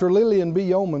 Dr. Lillian B.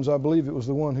 Yeomans, I believe it was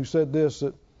the one who said this,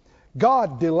 that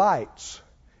God delights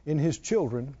in his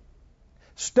children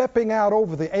stepping out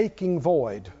over the aching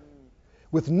void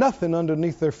with nothing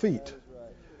underneath their feet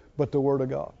but the Word of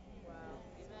God.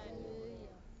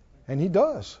 And he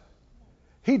does.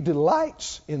 He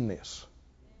delights in this.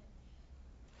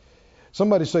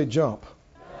 Somebody say jump.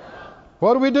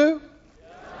 What do we do?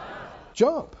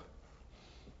 Jump.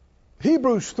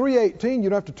 Hebrews 3:18, you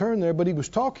don't have to turn there, but he was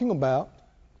talking about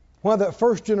why that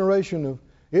first generation of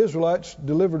Israelites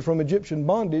delivered from Egyptian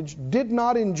bondage did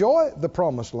not enjoy the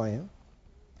promised land.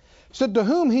 Said to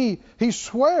whom he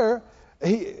sware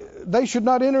they should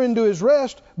not enter into his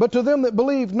rest, but to them that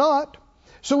believed not.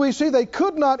 So we see they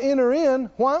could not enter in.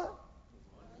 Why?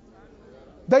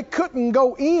 They couldn't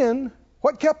go in.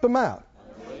 What kept them out?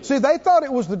 See, they thought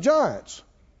it was the giants.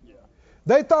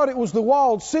 They thought it was the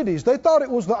walled cities. They thought it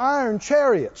was the iron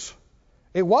chariots.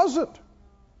 It wasn't.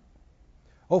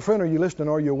 Oh, friend, are you listening?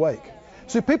 Are you awake?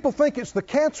 See, people think it's the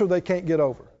cancer they can't get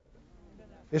over.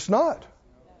 It's not.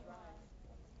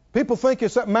 People think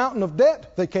it's that mountain of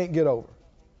debt they can't get over.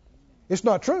 It's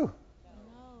not true.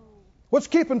 What's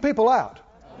keeping people out?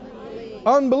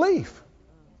 Unbelief.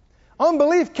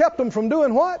 Unbelief kept them from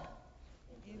doing what?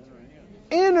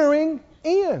 Entering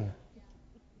in.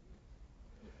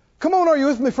 Come on, are you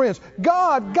with me, friends?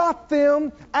 God got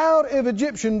them out of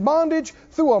Egyptian bondage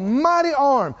through a mighty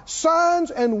arm. Signs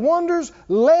and wonders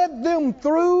led them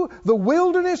through the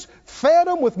wilderness, fed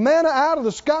them with manna out of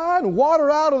the sky and water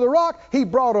out of the rock. He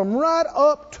brought them right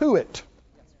up to it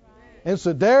and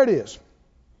said, there it is.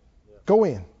 Go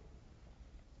in.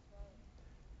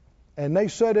 And they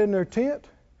sat in their tent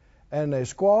and they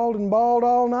squalled and bawled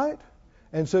all night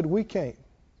and said, we can't.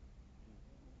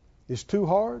 is too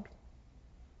hard.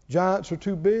 Giants are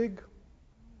too big.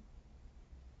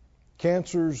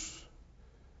 Cancer's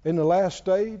in the last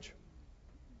stage.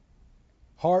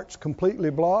 Heart's completely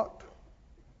blocked.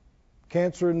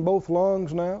 Cancer in both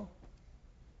lungs now.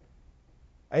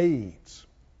 AIDS.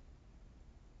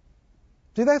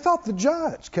 See, they thought the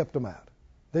giants kept them out.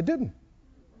 They didn't.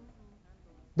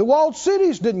 The walled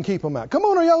cities didn't keep them out. Come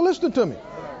on, are y'all listening to me?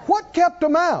 What kept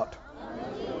them out?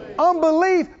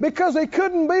 Unbelief, because they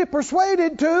couldn't be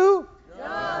persuaded to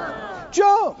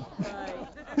jump.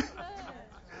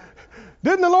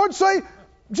 Didn't the Lord say,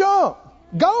 jump,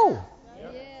 go,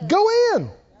 go in,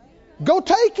 go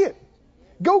take it,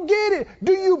 go get it?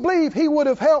 Do you believe He would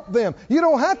have helped them? You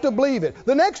don't have to believe it.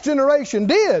 The next generation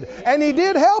did, and He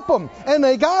did help them, and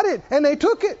they got it, and they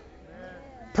took it.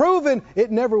 Proving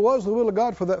it never was the will of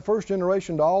God for that first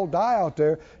generation to all die out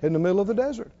there in the middle of the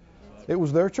desert. It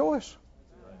was their choice,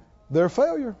 their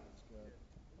failure.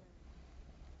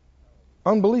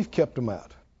 Unbelief kept them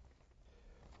out.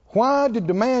 Why did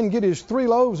the man get his 3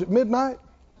 loaves at midnight?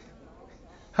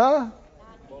 Huh?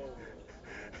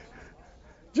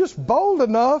 Just bold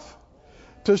enough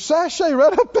to sashay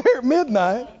right up there at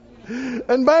midnight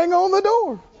and bang on the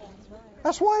door.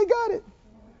 That's why he got it.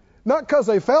 Not because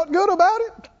they felt good about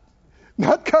it.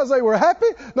 Not because they were happy.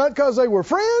 Not because they were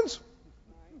friends.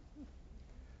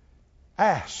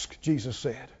 Ask, Jesus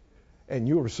said, and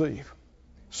you'll receive.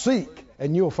 Seek,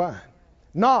 and you'll find.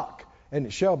 Knock, and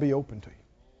it shall be open to you.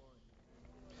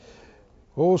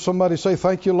 Oh, somebody say,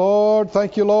 thank you, Lord.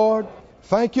 Thank you, Lord.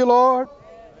 Thank you, Lord.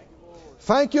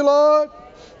 Thank you, Lord.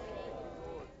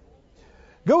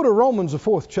 Go to Romans, the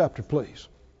 4th chapter, please.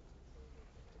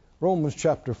 Romans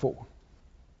chapter 4.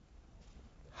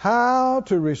 How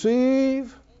to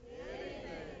receive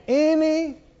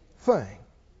anything.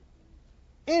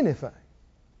 Anything.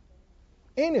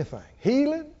 Anything.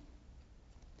 Healing.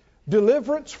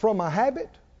 Deliverance from a habit.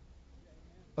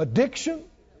 Addiction.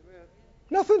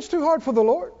 Nothing's too hard for the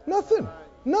Lord. Nothing.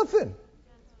 Nothing.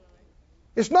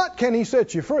 It's not can He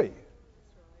set you free.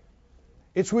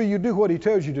 It's will you do what He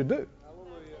tells you to do.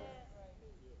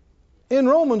 In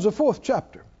Romans, the 4th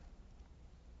chapter,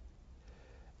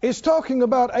 it's talking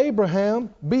about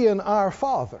Abraham being our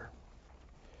father,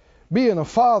 being a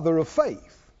father of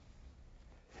faith.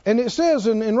 And it says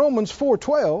in Romans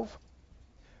 4:12,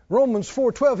 Romans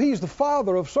 4:12, He's the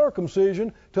father of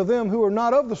circumcision to them who are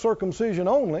not of the circumcision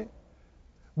only,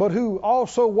 but who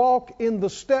also walk in the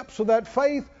steps of that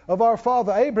faith of our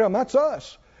father Abraham. That's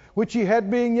us, which He had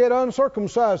being yet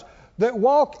uncircumcised, that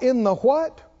walk in the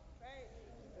what?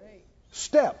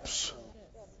 Steps.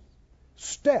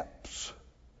 Steps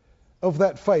of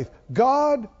that faith.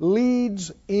 God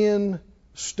leads in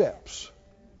steps.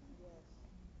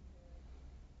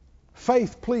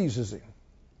 Faith pleases Him.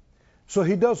 So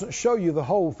He doesn't show you the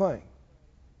whole thing.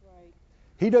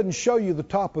 He doesn't show you the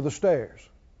top of the stairs.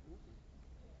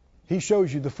 He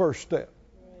shows you the first step.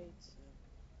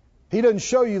 He doesn't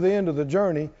show you the end of the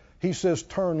journey. He says,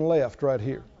 turn left right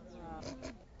here.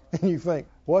 And you think,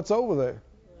 what's over there?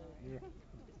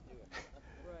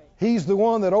 He's the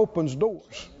one that opens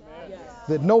doors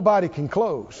that nobody can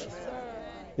close.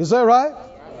 Is that right?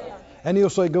 And He'll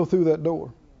say, go through that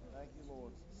door.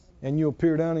 And you'll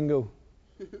peer down and go,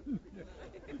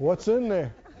 what's in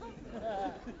there?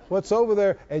 What's over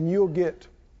there? And you'll get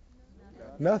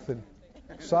nothing.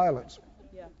 Silence.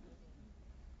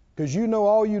 Because you know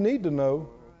all you need to know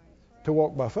to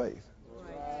walk by faith.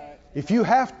 If you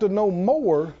have to know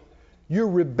more, you're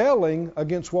rebelling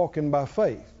against walking by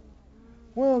faith.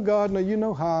 Well, God, now you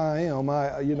know how I am.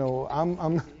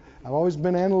 I've always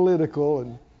been analytical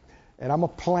and I'm a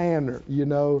planner,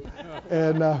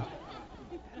 and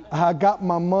I got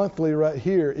my monthly right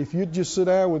here. If you'd just sit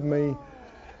down with me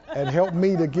and help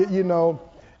me to get,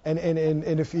 and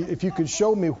if you could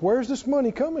show me where's this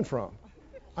money coming from.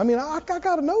 I mean, I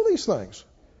got to know these things.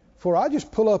 For I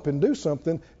just pull up and do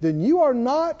something, then you are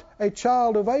not a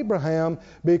child of Abraham,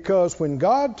 because when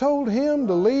God told him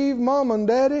to leave mom and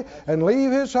daddy and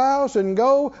leave his house and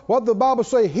go, what the Bible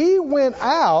say? He went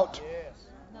out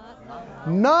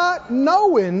not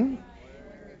knowing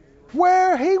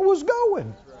where he was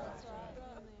going.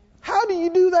 How do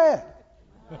you do that?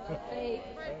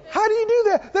 How do you do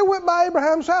that? They went by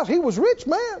Abraham's house. He was rich,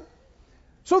 man.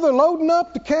 So they're loading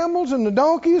up the camels and the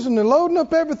donkeys and they're loading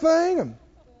up everything. And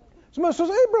somebody says,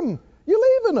 Abram,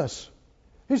 you leaving us?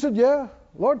 He said, yeah,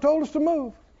 Lord told us to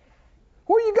move.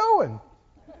 Where are you going?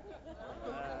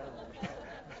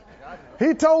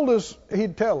 He told us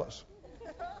He'd tell us.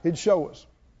 He'd show us.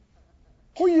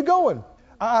 Where are you going?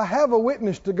 I have a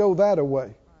witness to go that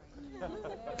away.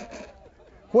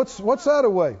 What's that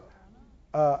away?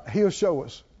 He'll show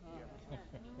us.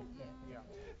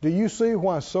 Do you see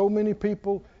why so many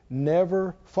people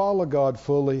never follow God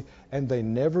fully and they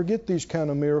never get these kind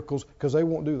of miracles? Because they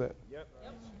won't do that. Yep.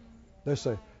 They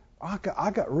say, I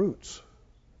got roots.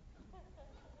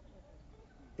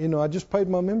 You know, I just paid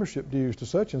my membership dues to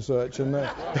such and such, and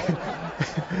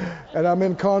and I'm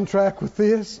in contract with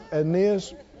this, and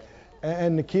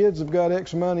the kids have got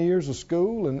X amount of years of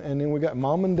school, and then we got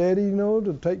mom and daddy, you know,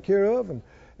 to take care of,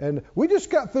 and we just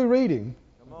got through reading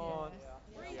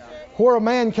where a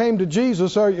man came to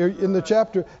Jesus in the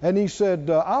chapter, and he said,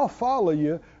 I'll follow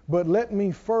you, but let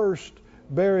me first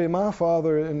bury my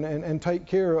father and take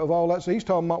care of all that. So he's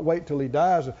talking about wait till he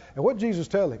dies. And what did Jesus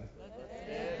tell him?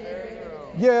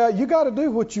 Yeah, you got to do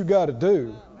what you got to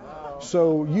do.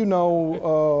 So, you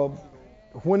know,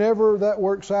 whenever that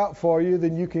works out for you,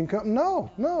 then you can come.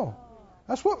 No.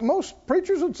 That's what most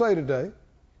preachers would say today.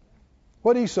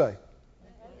 What did he say?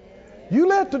 You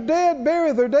let the dead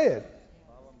bury their dead.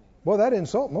 Boy, that'd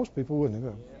insult most people, wouldn't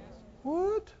it?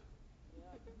 What?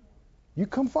 You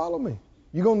come follow me.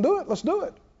 You going to do it? Let's do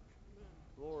it.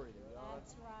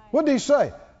 What did he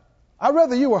say? I'd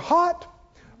rather you were hot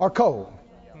or cold.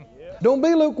 Don't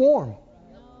be lukewarm.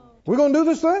 We're going to do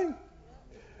this thing?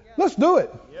 Let's do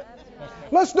it.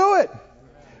 Let's do it.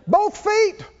 Both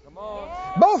feet.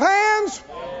 Both hands.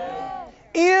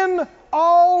 In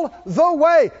all the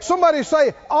way. Somebody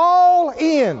say, all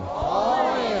in.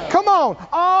 Come on.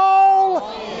 All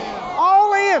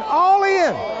in. All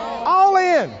in. All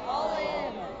in.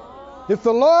 If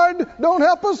the Lord don't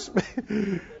help us,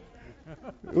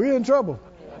 we're in trouble.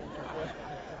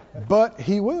 But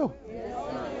He will.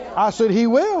 I said He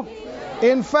will.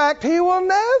 In fact, He will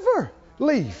never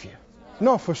leave you,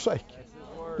 nor forsake you,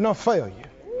 nor fail you,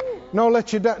 nor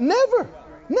let you down. Never,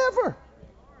 never,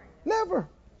 never,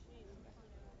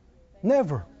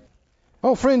 never.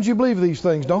 Oh, friends, you believe these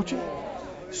things, don't you?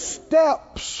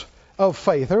 Steps of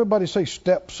faith. Everybody say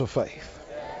steps of faith.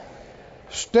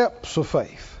 Steps of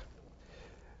faith.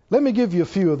 Let me give you a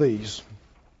few of these.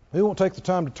 We won't take the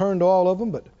time to turn to all of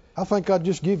them, but I think I'll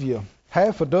just give you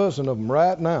half a dozen of them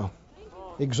right now.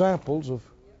 Examples of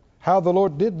how the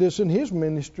Lord did this in His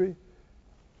ministry.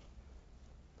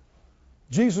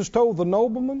 Jesus told the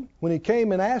nobleman when he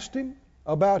came and asked him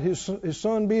about his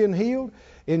son being healed,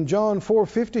 in John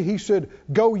 4:50, He said,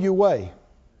 go your way.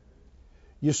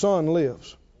 Your son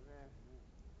lives.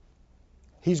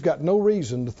 He's got no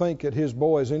reason to think that his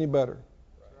boy is any better.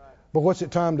 But what's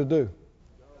it time to do?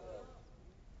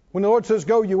 When the Lord says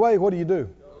go your way, what do?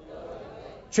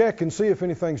 Check and see if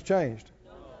anything's changed.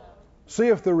 See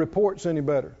if the report's any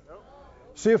better.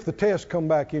 See if the tests come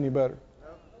back any better.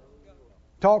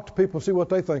 Talk to people and see what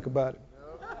they think about it.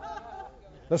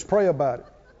 Let's pray about it.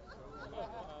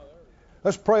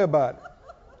 Let's pray about it.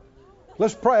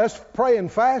 Let's pray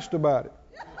and fast about it.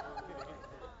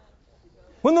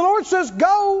 When the Lord says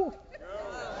go,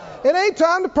 it ain't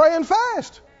time to pray and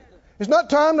fast. It's not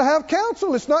time to have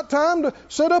counsel. It's not time to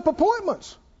set up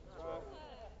appointments.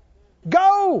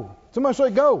 Go. Somebody say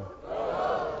go.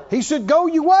 He said, go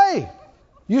your way.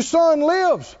 Your son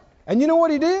lives. And you know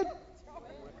what he did?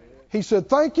 He said,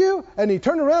 thank you. And he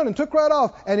turned around and took right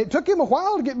off. And it took him a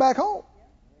while to get back home.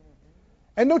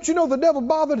 And don't you know the devil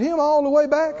bothered him all the way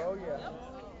back? Oh, yeah.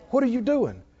 What are you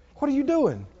doing? What are you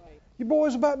doing? Your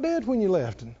boy's about dead when you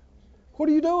left. And what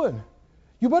are you doing?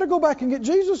 You better go back and get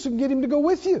Jesus and get him to go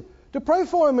with you, to pray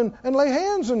for him and lay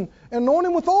hands and anoint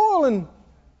him with oil. And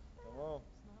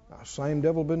the same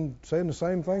devil been saying the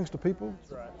same things to people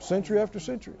century after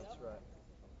century.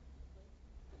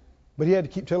 But he had to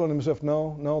keep telling himself,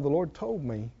 no, the Lord told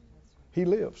me He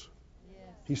lives.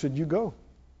 He said, you go.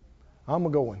 I'm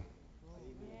a-going.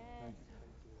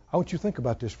 I want you to think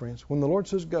about this, friends. When the Lord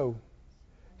says go,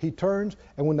 He turns,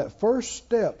 and when that first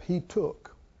step he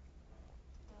took,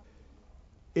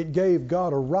 it gave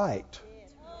God a right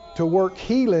to work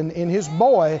healing in his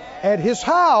boy at his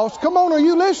house. Come on, are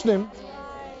you listening?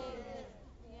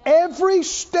 Every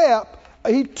step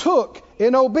he took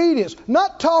in obedience,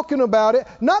 not talking about it,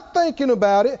 not thinking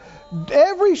about it,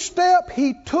 every step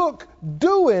he took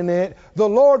doing it, the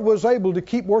Lord was able to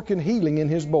keep working healing in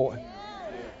his boy.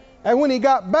 And when he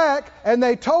got back and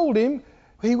they told him,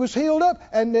 he was healed up.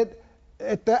 And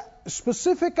at that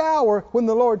specific hour when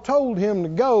the Lord told him to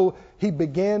go, he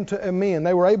began to amend.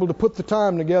 They were able to put the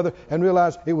time together and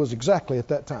realize it was exactly at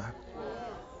that time.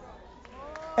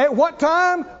 At what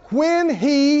time? When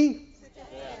he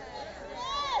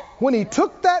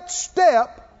took that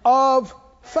step of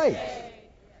faith.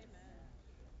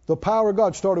 The power of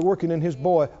God started working in his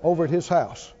boy over at his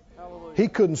house. He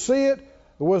couldn't see it.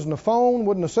 There wasn't a phone,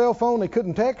 wasn't a cell phone. They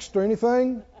couldn't text or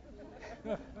anything.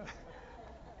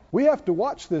 We have to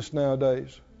watch this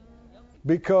nowadays.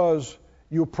 because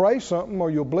you'll pray something or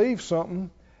you'll believe something,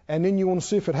 and then you want to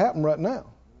see if it happened right now.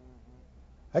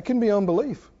 That can be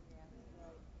unbelief.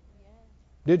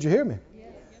 Did you hear me? Yes.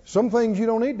 Some things you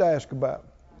don't need to ask about.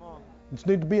 You just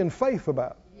need to be in faith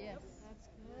about. Yes. That's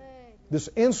good. This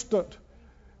instant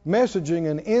messaging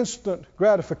and instant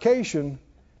gratification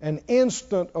and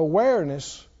instant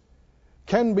awareness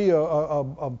can be a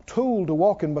tool to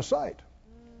walking by sight.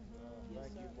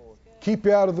 Keep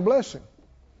you out of the blessing.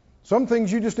 Some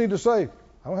things you just need to say,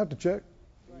 I don't have to check.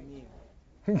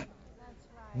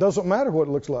 Doesn't matter what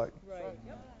it looks like.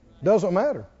 Doesn't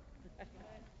matter.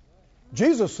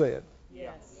 Jesus said,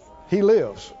 He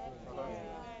lives.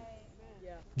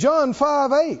 John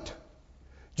 5:8.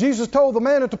 Jesus told the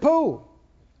man at the pool,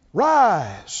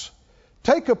 rise,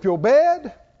 take up your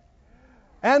bed,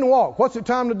 and walk. What's it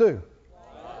time to do?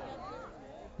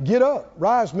 Get up.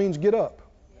 Rise means get up.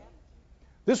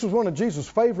 This was one of Jesus'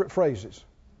 favorite phrases.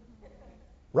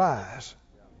 Rise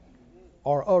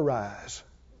or arise.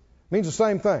 Means the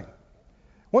same thing.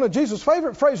 One of Jesus'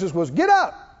 favorite phrases was get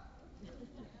up.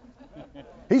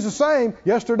 He's the same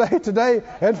yesterday, today,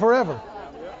 and forever.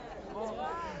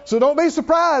 So don't be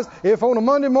surprised if on a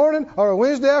Monday morning or a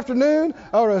Wednesday afternoon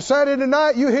or a Saturday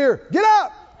night you hear, get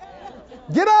up,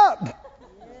 get up,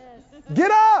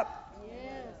 get up,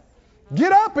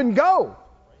 get up and go.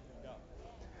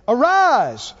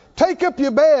 Arise, take up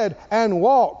your bed and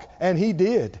walk. And he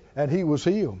did, and he was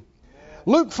healed.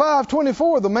 Luke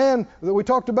 5:24, the man that we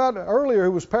talked about earlier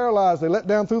who was paralyzed, they let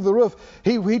down through the roof.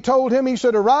 He told him, he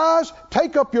said, arise,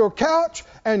 take up your couch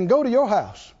and go to your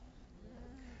house.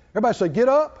 Everybody say, get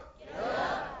up,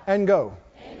 and go.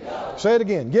 Say it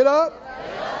again. Get up,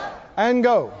 and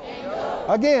go.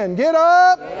 Again, get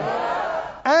up,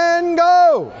 and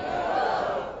go.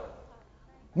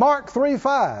 Mark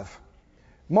 3:5.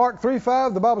 Mark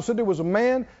 3:5, the Bible said there was a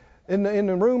man in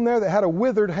the room there that had a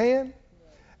withered hand.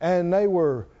 And they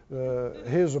were,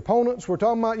 his opponents were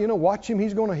talking about, watch him,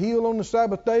 he's going to heal on the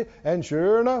Sabbath day. And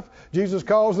sure enough, Jesus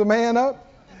calls the man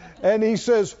up and he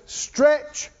says,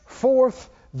 stretch forth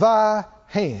thy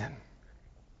hand.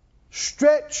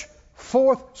 Stretch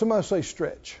forth, somebody say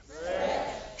stretch.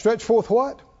 Stretch forth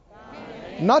what?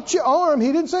 Not your arm.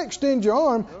 He didn't say extend your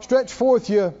arm. Stretch forth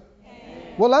your,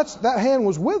 well, that hand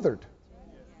was withered.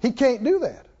 He can't do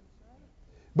that.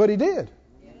 But he did.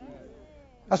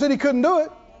 I said he couldn't do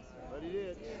it.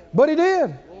 But he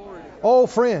did. Oh,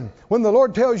 friend, when the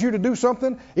Lord tells you to do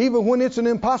something, even when it's an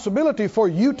impossibility for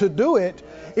you to do it,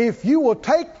 if you will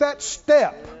take that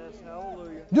step,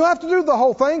 you don't have to do the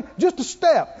whole thing, just a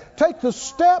step. Take the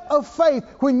step of faith.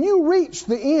 When you reach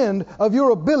the end of your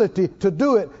ability to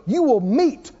do it, you will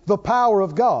meet the power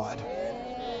of God,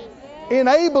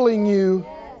 enabling you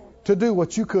to do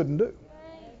what you couldn't do.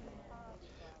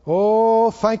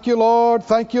 Oh, thank you, Lord.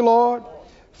 Thank you, Lord.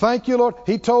 Thank you, Lord.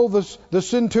 He told the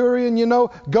centurion,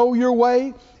 go your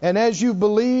way, and as you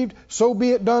believed, so be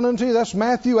it done unto you. That's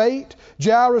Matthew 8.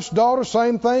 Jairus' daughter,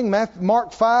 same thing.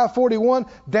 Mark 5:41.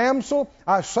 Damsel,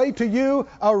 I say to you,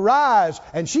 arise.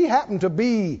 And she happened to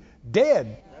be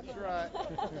dead. That's right.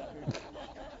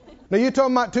 Now you're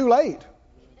talking about too late.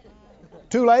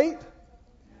 Too late?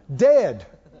 Dead.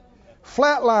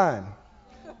 Flatline.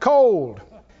 Cold.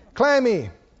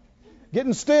 Clammy.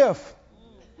 Getting stiff.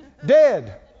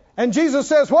 Dead. And Jesus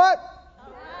says what?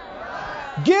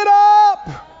 Get up!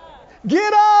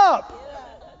 Get up!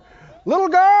 Little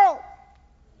girl,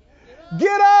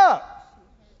 get up!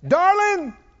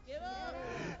 Darling,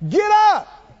 get up!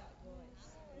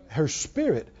 Her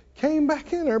spirit came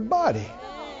back in her body.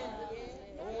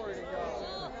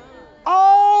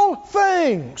 All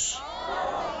things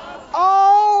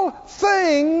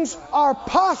are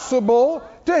possible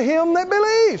to him that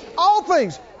believes. All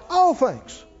things. All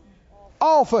things.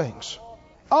 All things.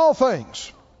 All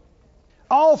things.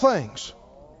 All things.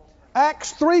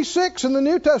 Acts 3:6 in the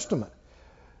New Testament.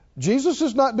 Jesus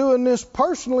is not doing this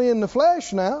personally in the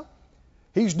flesh now.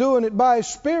 He's doing it by His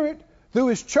Spirit through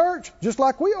His church, just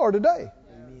like we are today.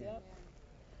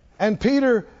 And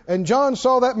Peter and John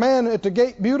saw that man at the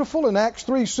gate beautiful in Acts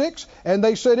 3:6, and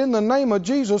they said, in the name of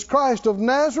Jesus Christ of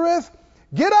Nazareth,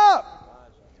 get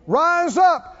up, rise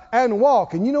up, and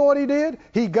walk. And you know what he did?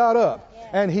 He got up.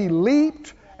 And he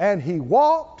leaped and he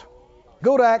walked.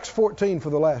 Go to Acts 14 for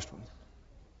the last one.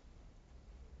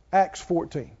 Acts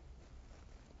 14.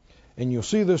 And you'll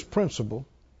see this principle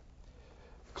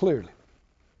clearly.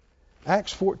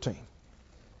 Acts 14.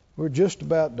 We're just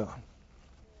about done.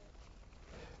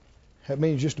 That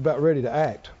means just about ready to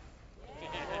act.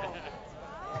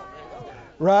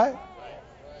 Right?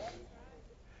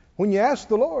 When you ask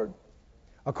the Lord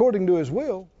according to His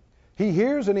will, He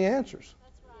hears and He answers.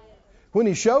 When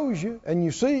He shows you and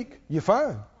you seek, you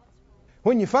find.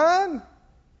 When you find,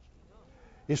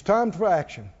 it's time for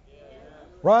action.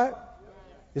 Right?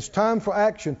 It's time for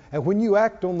action. And when you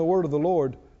act on the word of the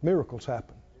Lord, miracles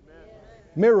happen.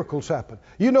 Miracles happen.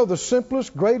 You know the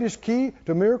simplest, greatest key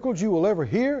to miracles you will ever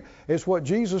hear is what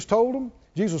Jesus told them.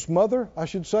 Jesus' mother, I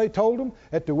should say, told them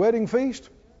at the wedding feast.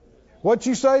 What'd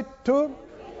she say to him?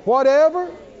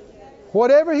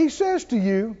 Whatever He says to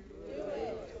you,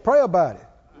 pray about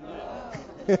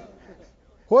it.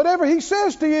 Whatever He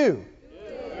says to you,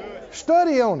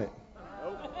 study on it.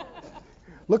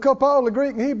 Look up all the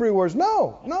Greek and Hebrew words.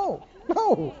 No.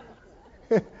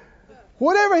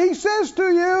 Whatever He says to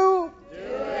you,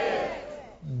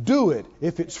 do it.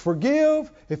 If it's forgive,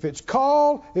 if it's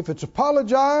call, if it's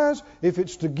apologize, if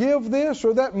it's to give this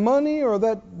or that money or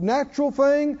that natural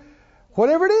thing,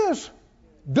 whatever it is,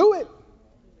 do it.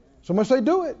 Somebody say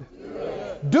do it.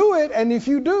 Do it. And if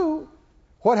you do,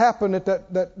 what happened at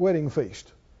that wedding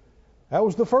feast? That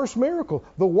was the first miracle.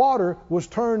 The water was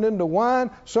turned into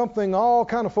wine, something all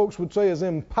kind of folks would say is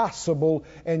impossible,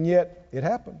 and yet it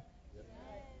happened.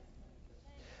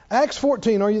 Acts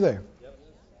 14, are you there?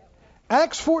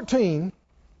 Acts 14,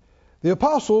 the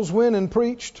apostles went and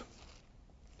preached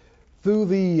through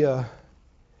the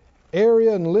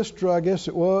area in Lystra, I guess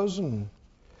it was, and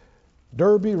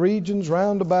Derbe regions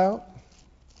round about.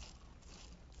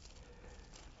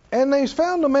 And they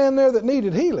found a man there that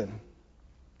needed healing.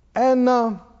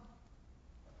 And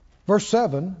verse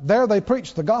 7, there they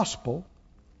preached the gospel.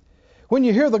 When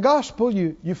you hear the gospel,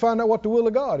 you find out what the will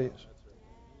of God is.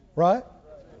 Right?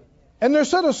 And there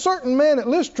said a certain man at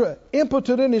Lystra,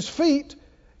 impotent in his feet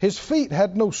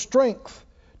had no strength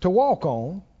to walk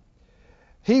on.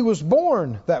 He was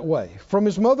born that way from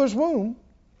his mother's womb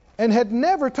and had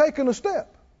never taken a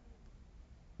step.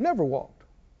 Never walked.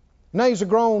 Now he's a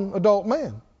grown adult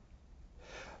man.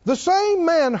 The same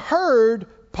man heard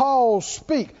Paul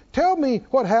speak. Tell me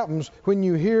what happens when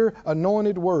you hear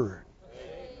anointed word.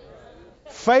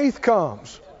 Faith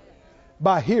comes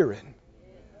by hearing,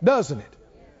 doesn't it?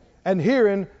 And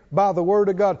hearing by the word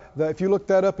of God. If you look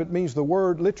that up, it means the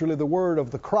word, literally the word of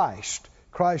the Christ.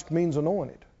 Christ means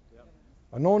anointed.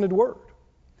 Anointed word.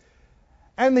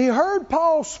 And he heard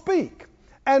Paul speak.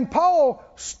 And Paul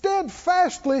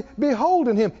steadfastly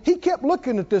beholding him. He kept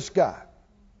looking at this guy.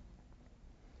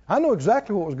 I know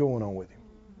exactly what was going on with him.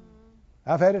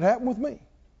 I've had it happen with me.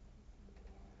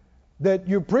 That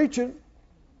you're preaching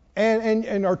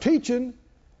and are teaching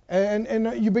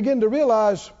and you begin to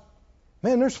realize,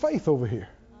 man, there's faith over here.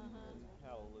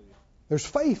 There's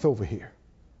faith over here.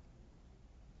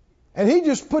 And he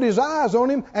just put his eyes on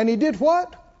him and he did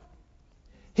what?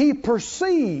 He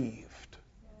perceived.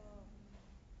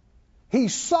 He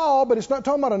saw, but it's not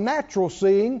talking about a natural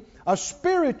seeing, a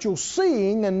spiritual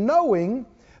seeing and knowing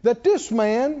that this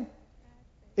man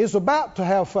is about to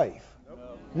have faith.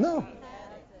 No.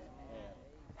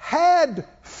 Had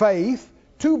faith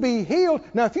to be healed.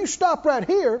 Now, if you stop right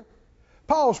here,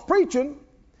 Paul's preaching,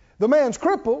 the man's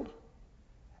crippled,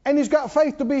 and he's got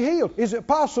faith to be healed. Is it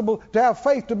possible to have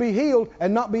faith to be healed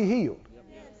and not be healed?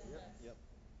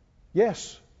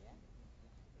 Yes.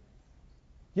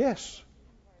 Yes.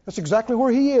 That's exactly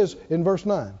where he is in verse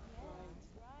 9.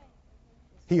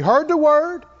 He heard the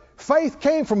word. Faith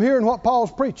came from hearing what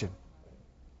Paul's preaching.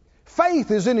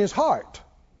 Faith is in his heart.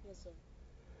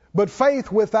 But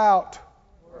faith without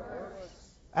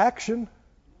action,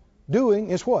 doing,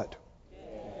 is what?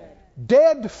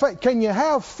 Dead faith. Can you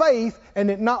have faith and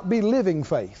it not be living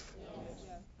faith?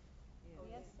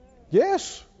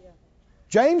 Yes.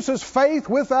 James says faith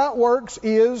without works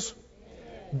is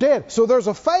dead. So there's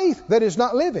a faith that is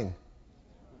not living.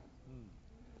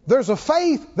 There's a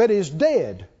faith that is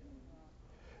dead.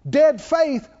 Dead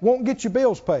faith won't get your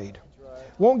bills paid.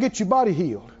 Won't get your body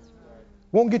healed.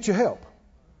 Won't get you help.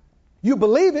 You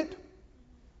believe it,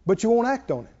 but you won't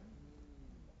act on it.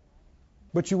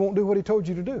 But you won't do what he told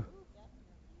you to do.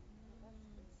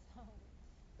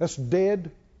 That's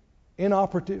dead,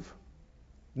 inoperative,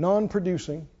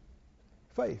 non-producing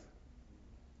faith.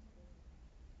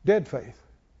 Dead faith.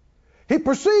 He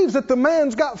perceives that the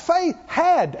man's got faith,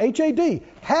 had, H-A-D,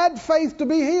 had faith to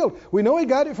be healed. We know he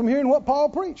got it from hearing what Paul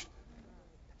preached.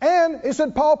 And it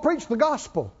said Paul preached the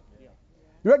gospel.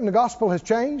 You reckon the gospel has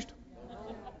changed?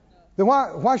 Then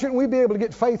why shouldn't we be able to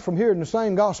get faith from hearing the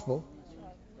same gospel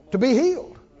to be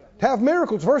healed, to have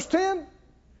miracles? Verse 10,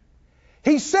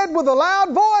 he said with a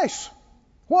loud voice,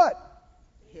 what?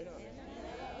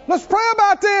 Let's pray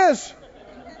about this.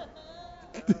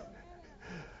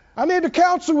 I need to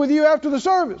counsel with you after the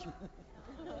service.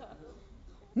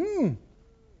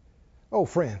 Oh,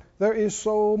 friend, there is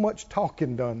so much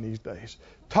talking done these days.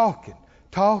 Talking.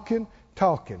 Talk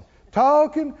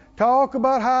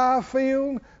about how I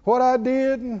feel, what I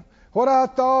did, and what I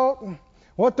thought, and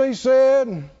what they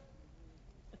said.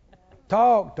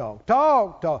 Talk.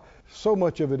 So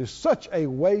much of it is such a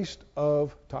waste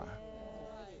of time.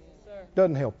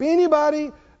 Doesn't help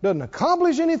anybody, doesn't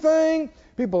accomplish anything.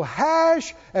 People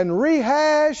hash and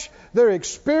rehash their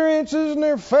experiences and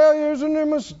their failures and their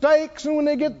mistakes, and when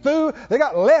they get through, they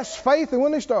got less faith than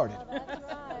when they started. That's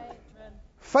right.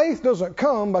 Faith doesn't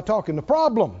come by talking the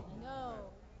problem. No.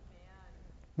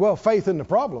 Well, faith in the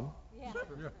problem Yeah.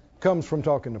 comes from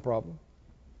talking the problem.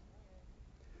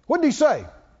 What did he say?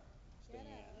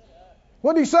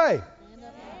 What did he say?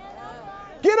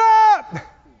 Get up!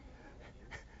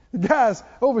 The guy's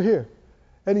over here,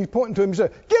 and he's pointing to him. He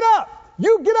said, get up!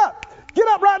 You get up! Get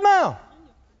up right now!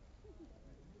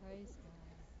 Praise God.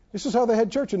 This is how they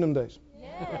had church in them days.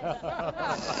 Yes.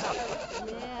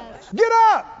 Get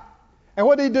up! And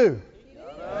what did he do?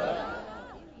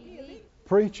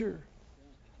 Preacher,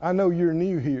 I know you're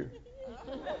new here.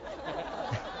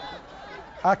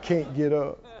 I can't get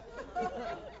up.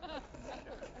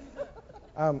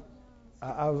 I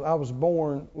was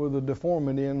born with a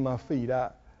deformity in my feet.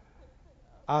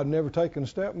 I've never taken a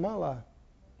step in my life.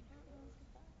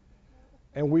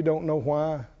 And we don't know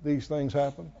why these things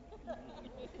happen.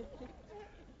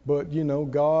 But,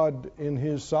 God in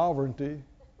His sovereignty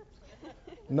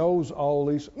knows all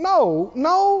these.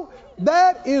 No,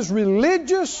 that is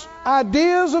religious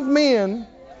ideas of men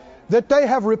that they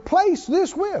have replaced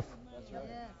this with.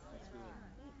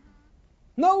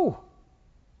 No.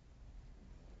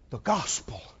 The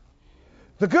gospel.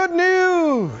 The good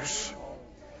news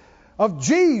of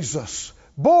Jesus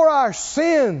bore our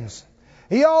sins.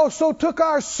 He also took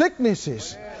our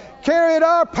sicknesses, carried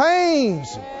our pains.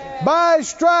 By His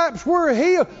stripes we're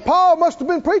healed. Paul must have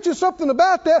been preaching something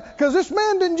about that, because this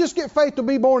man didn't just get faith to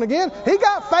be born again. He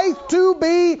got faith to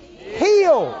be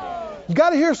healed. You got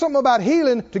to hear something about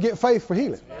healing to get faith for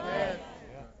healing.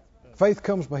 Faith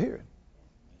comes by hearing.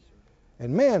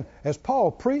 And man, as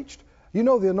Paul preached, the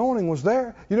anointing was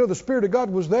there. The Spirit of God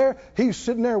was there. He's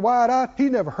sitting there wide-eyed. He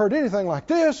never heard anything like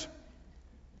this.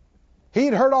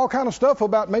 He'd heard all kind of stuff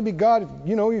about maybe God,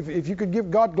 if you could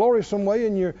give God glory some way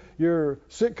in your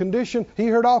sick condition. He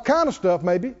heard all kind of stuff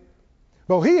maybe.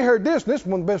 Well, he heard this, and this is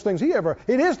one of the best things it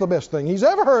is the best thing he's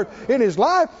ever heard in his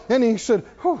life. And he said,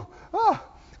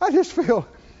 I just feel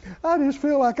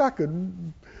like I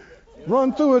could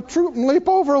run through a troop and leap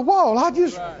over a wall.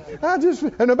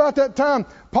 And about that time,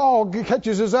 Paul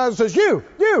catches his eyes and says, you.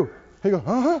 He goes,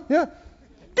 yeah.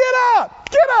 Get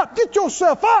up, get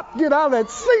yourself up, get out of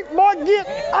that seat, boy, get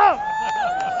up.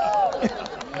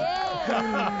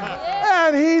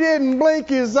 And he didn't blink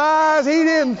his eyes, he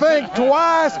didn't think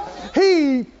twice.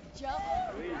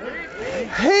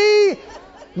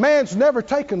 Man's never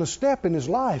taken a step in his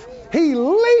life. He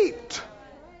leaped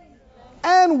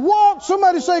and walked.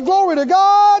 Somebody say, glory to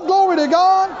God, glory to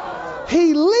God.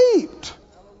 He leaped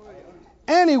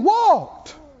and he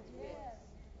walked.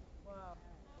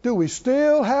 Do we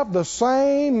still have the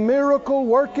same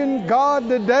miracle-working God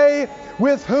today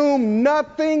with whom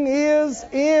nothing is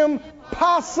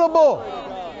impossible?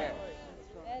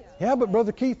 Yeah, but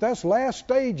Brother Keith, that's last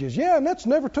stages. Yeah, and that's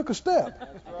never took a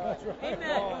step.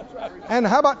 And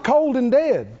how about cold and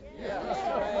dead?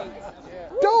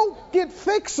 Don't get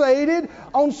fixated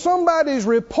on somebody's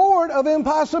report of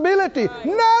impossibility.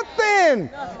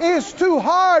 Nothing is too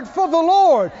hard for the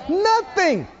Lord.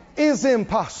 Nothing is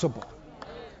impossible.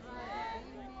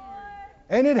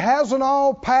 And it hasn't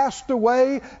all passed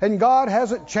away, and God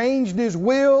hasn't changed His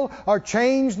will or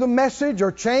changed the message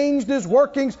or changed His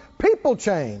workings. People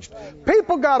changed.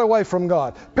 People got away from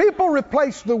God. People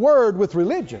replaced the Word with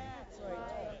religion.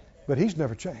 But He's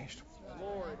never changed.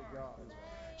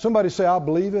 Somebody say, I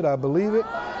believe it, I believe it.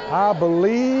 I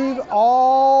believe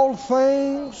all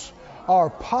things are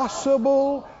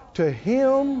possible to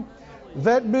him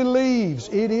that believes.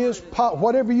 It is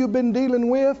whatever you've been dealing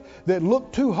with that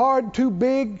looked too hard, too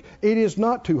big, it is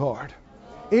not too hard.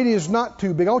 It is not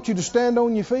too big. I want you to stand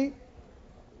on your feet.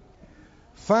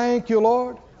 Thank you,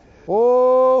 Lord.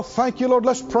 Oh, thank you, Lord.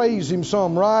 Let's praise Him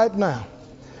some right now.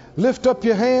 Lift up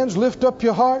your hands. Lift up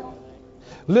your heart.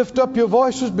 Lift up your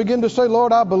voices. Begin to say,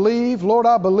 Lord, I believe. Lord,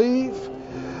 I believe.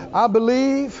 I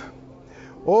believe.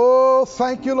 Oh,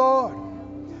 thank you, Lord.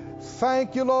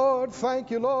 Thank you, Lord.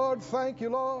 Thank you, Lord. Thank you,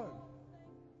 Lord.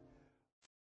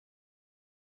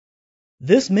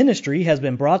 This ministry has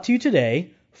been brought to you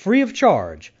today free of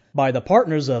charge by the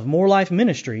partners of More Life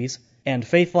Ministries and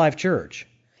Faith Life Church.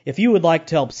 If you would like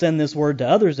to help send this word to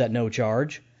others at no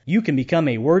charge, You can become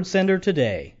a word sender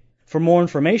today. For more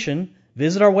information,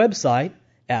 visit our website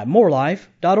at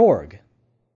morelife.org.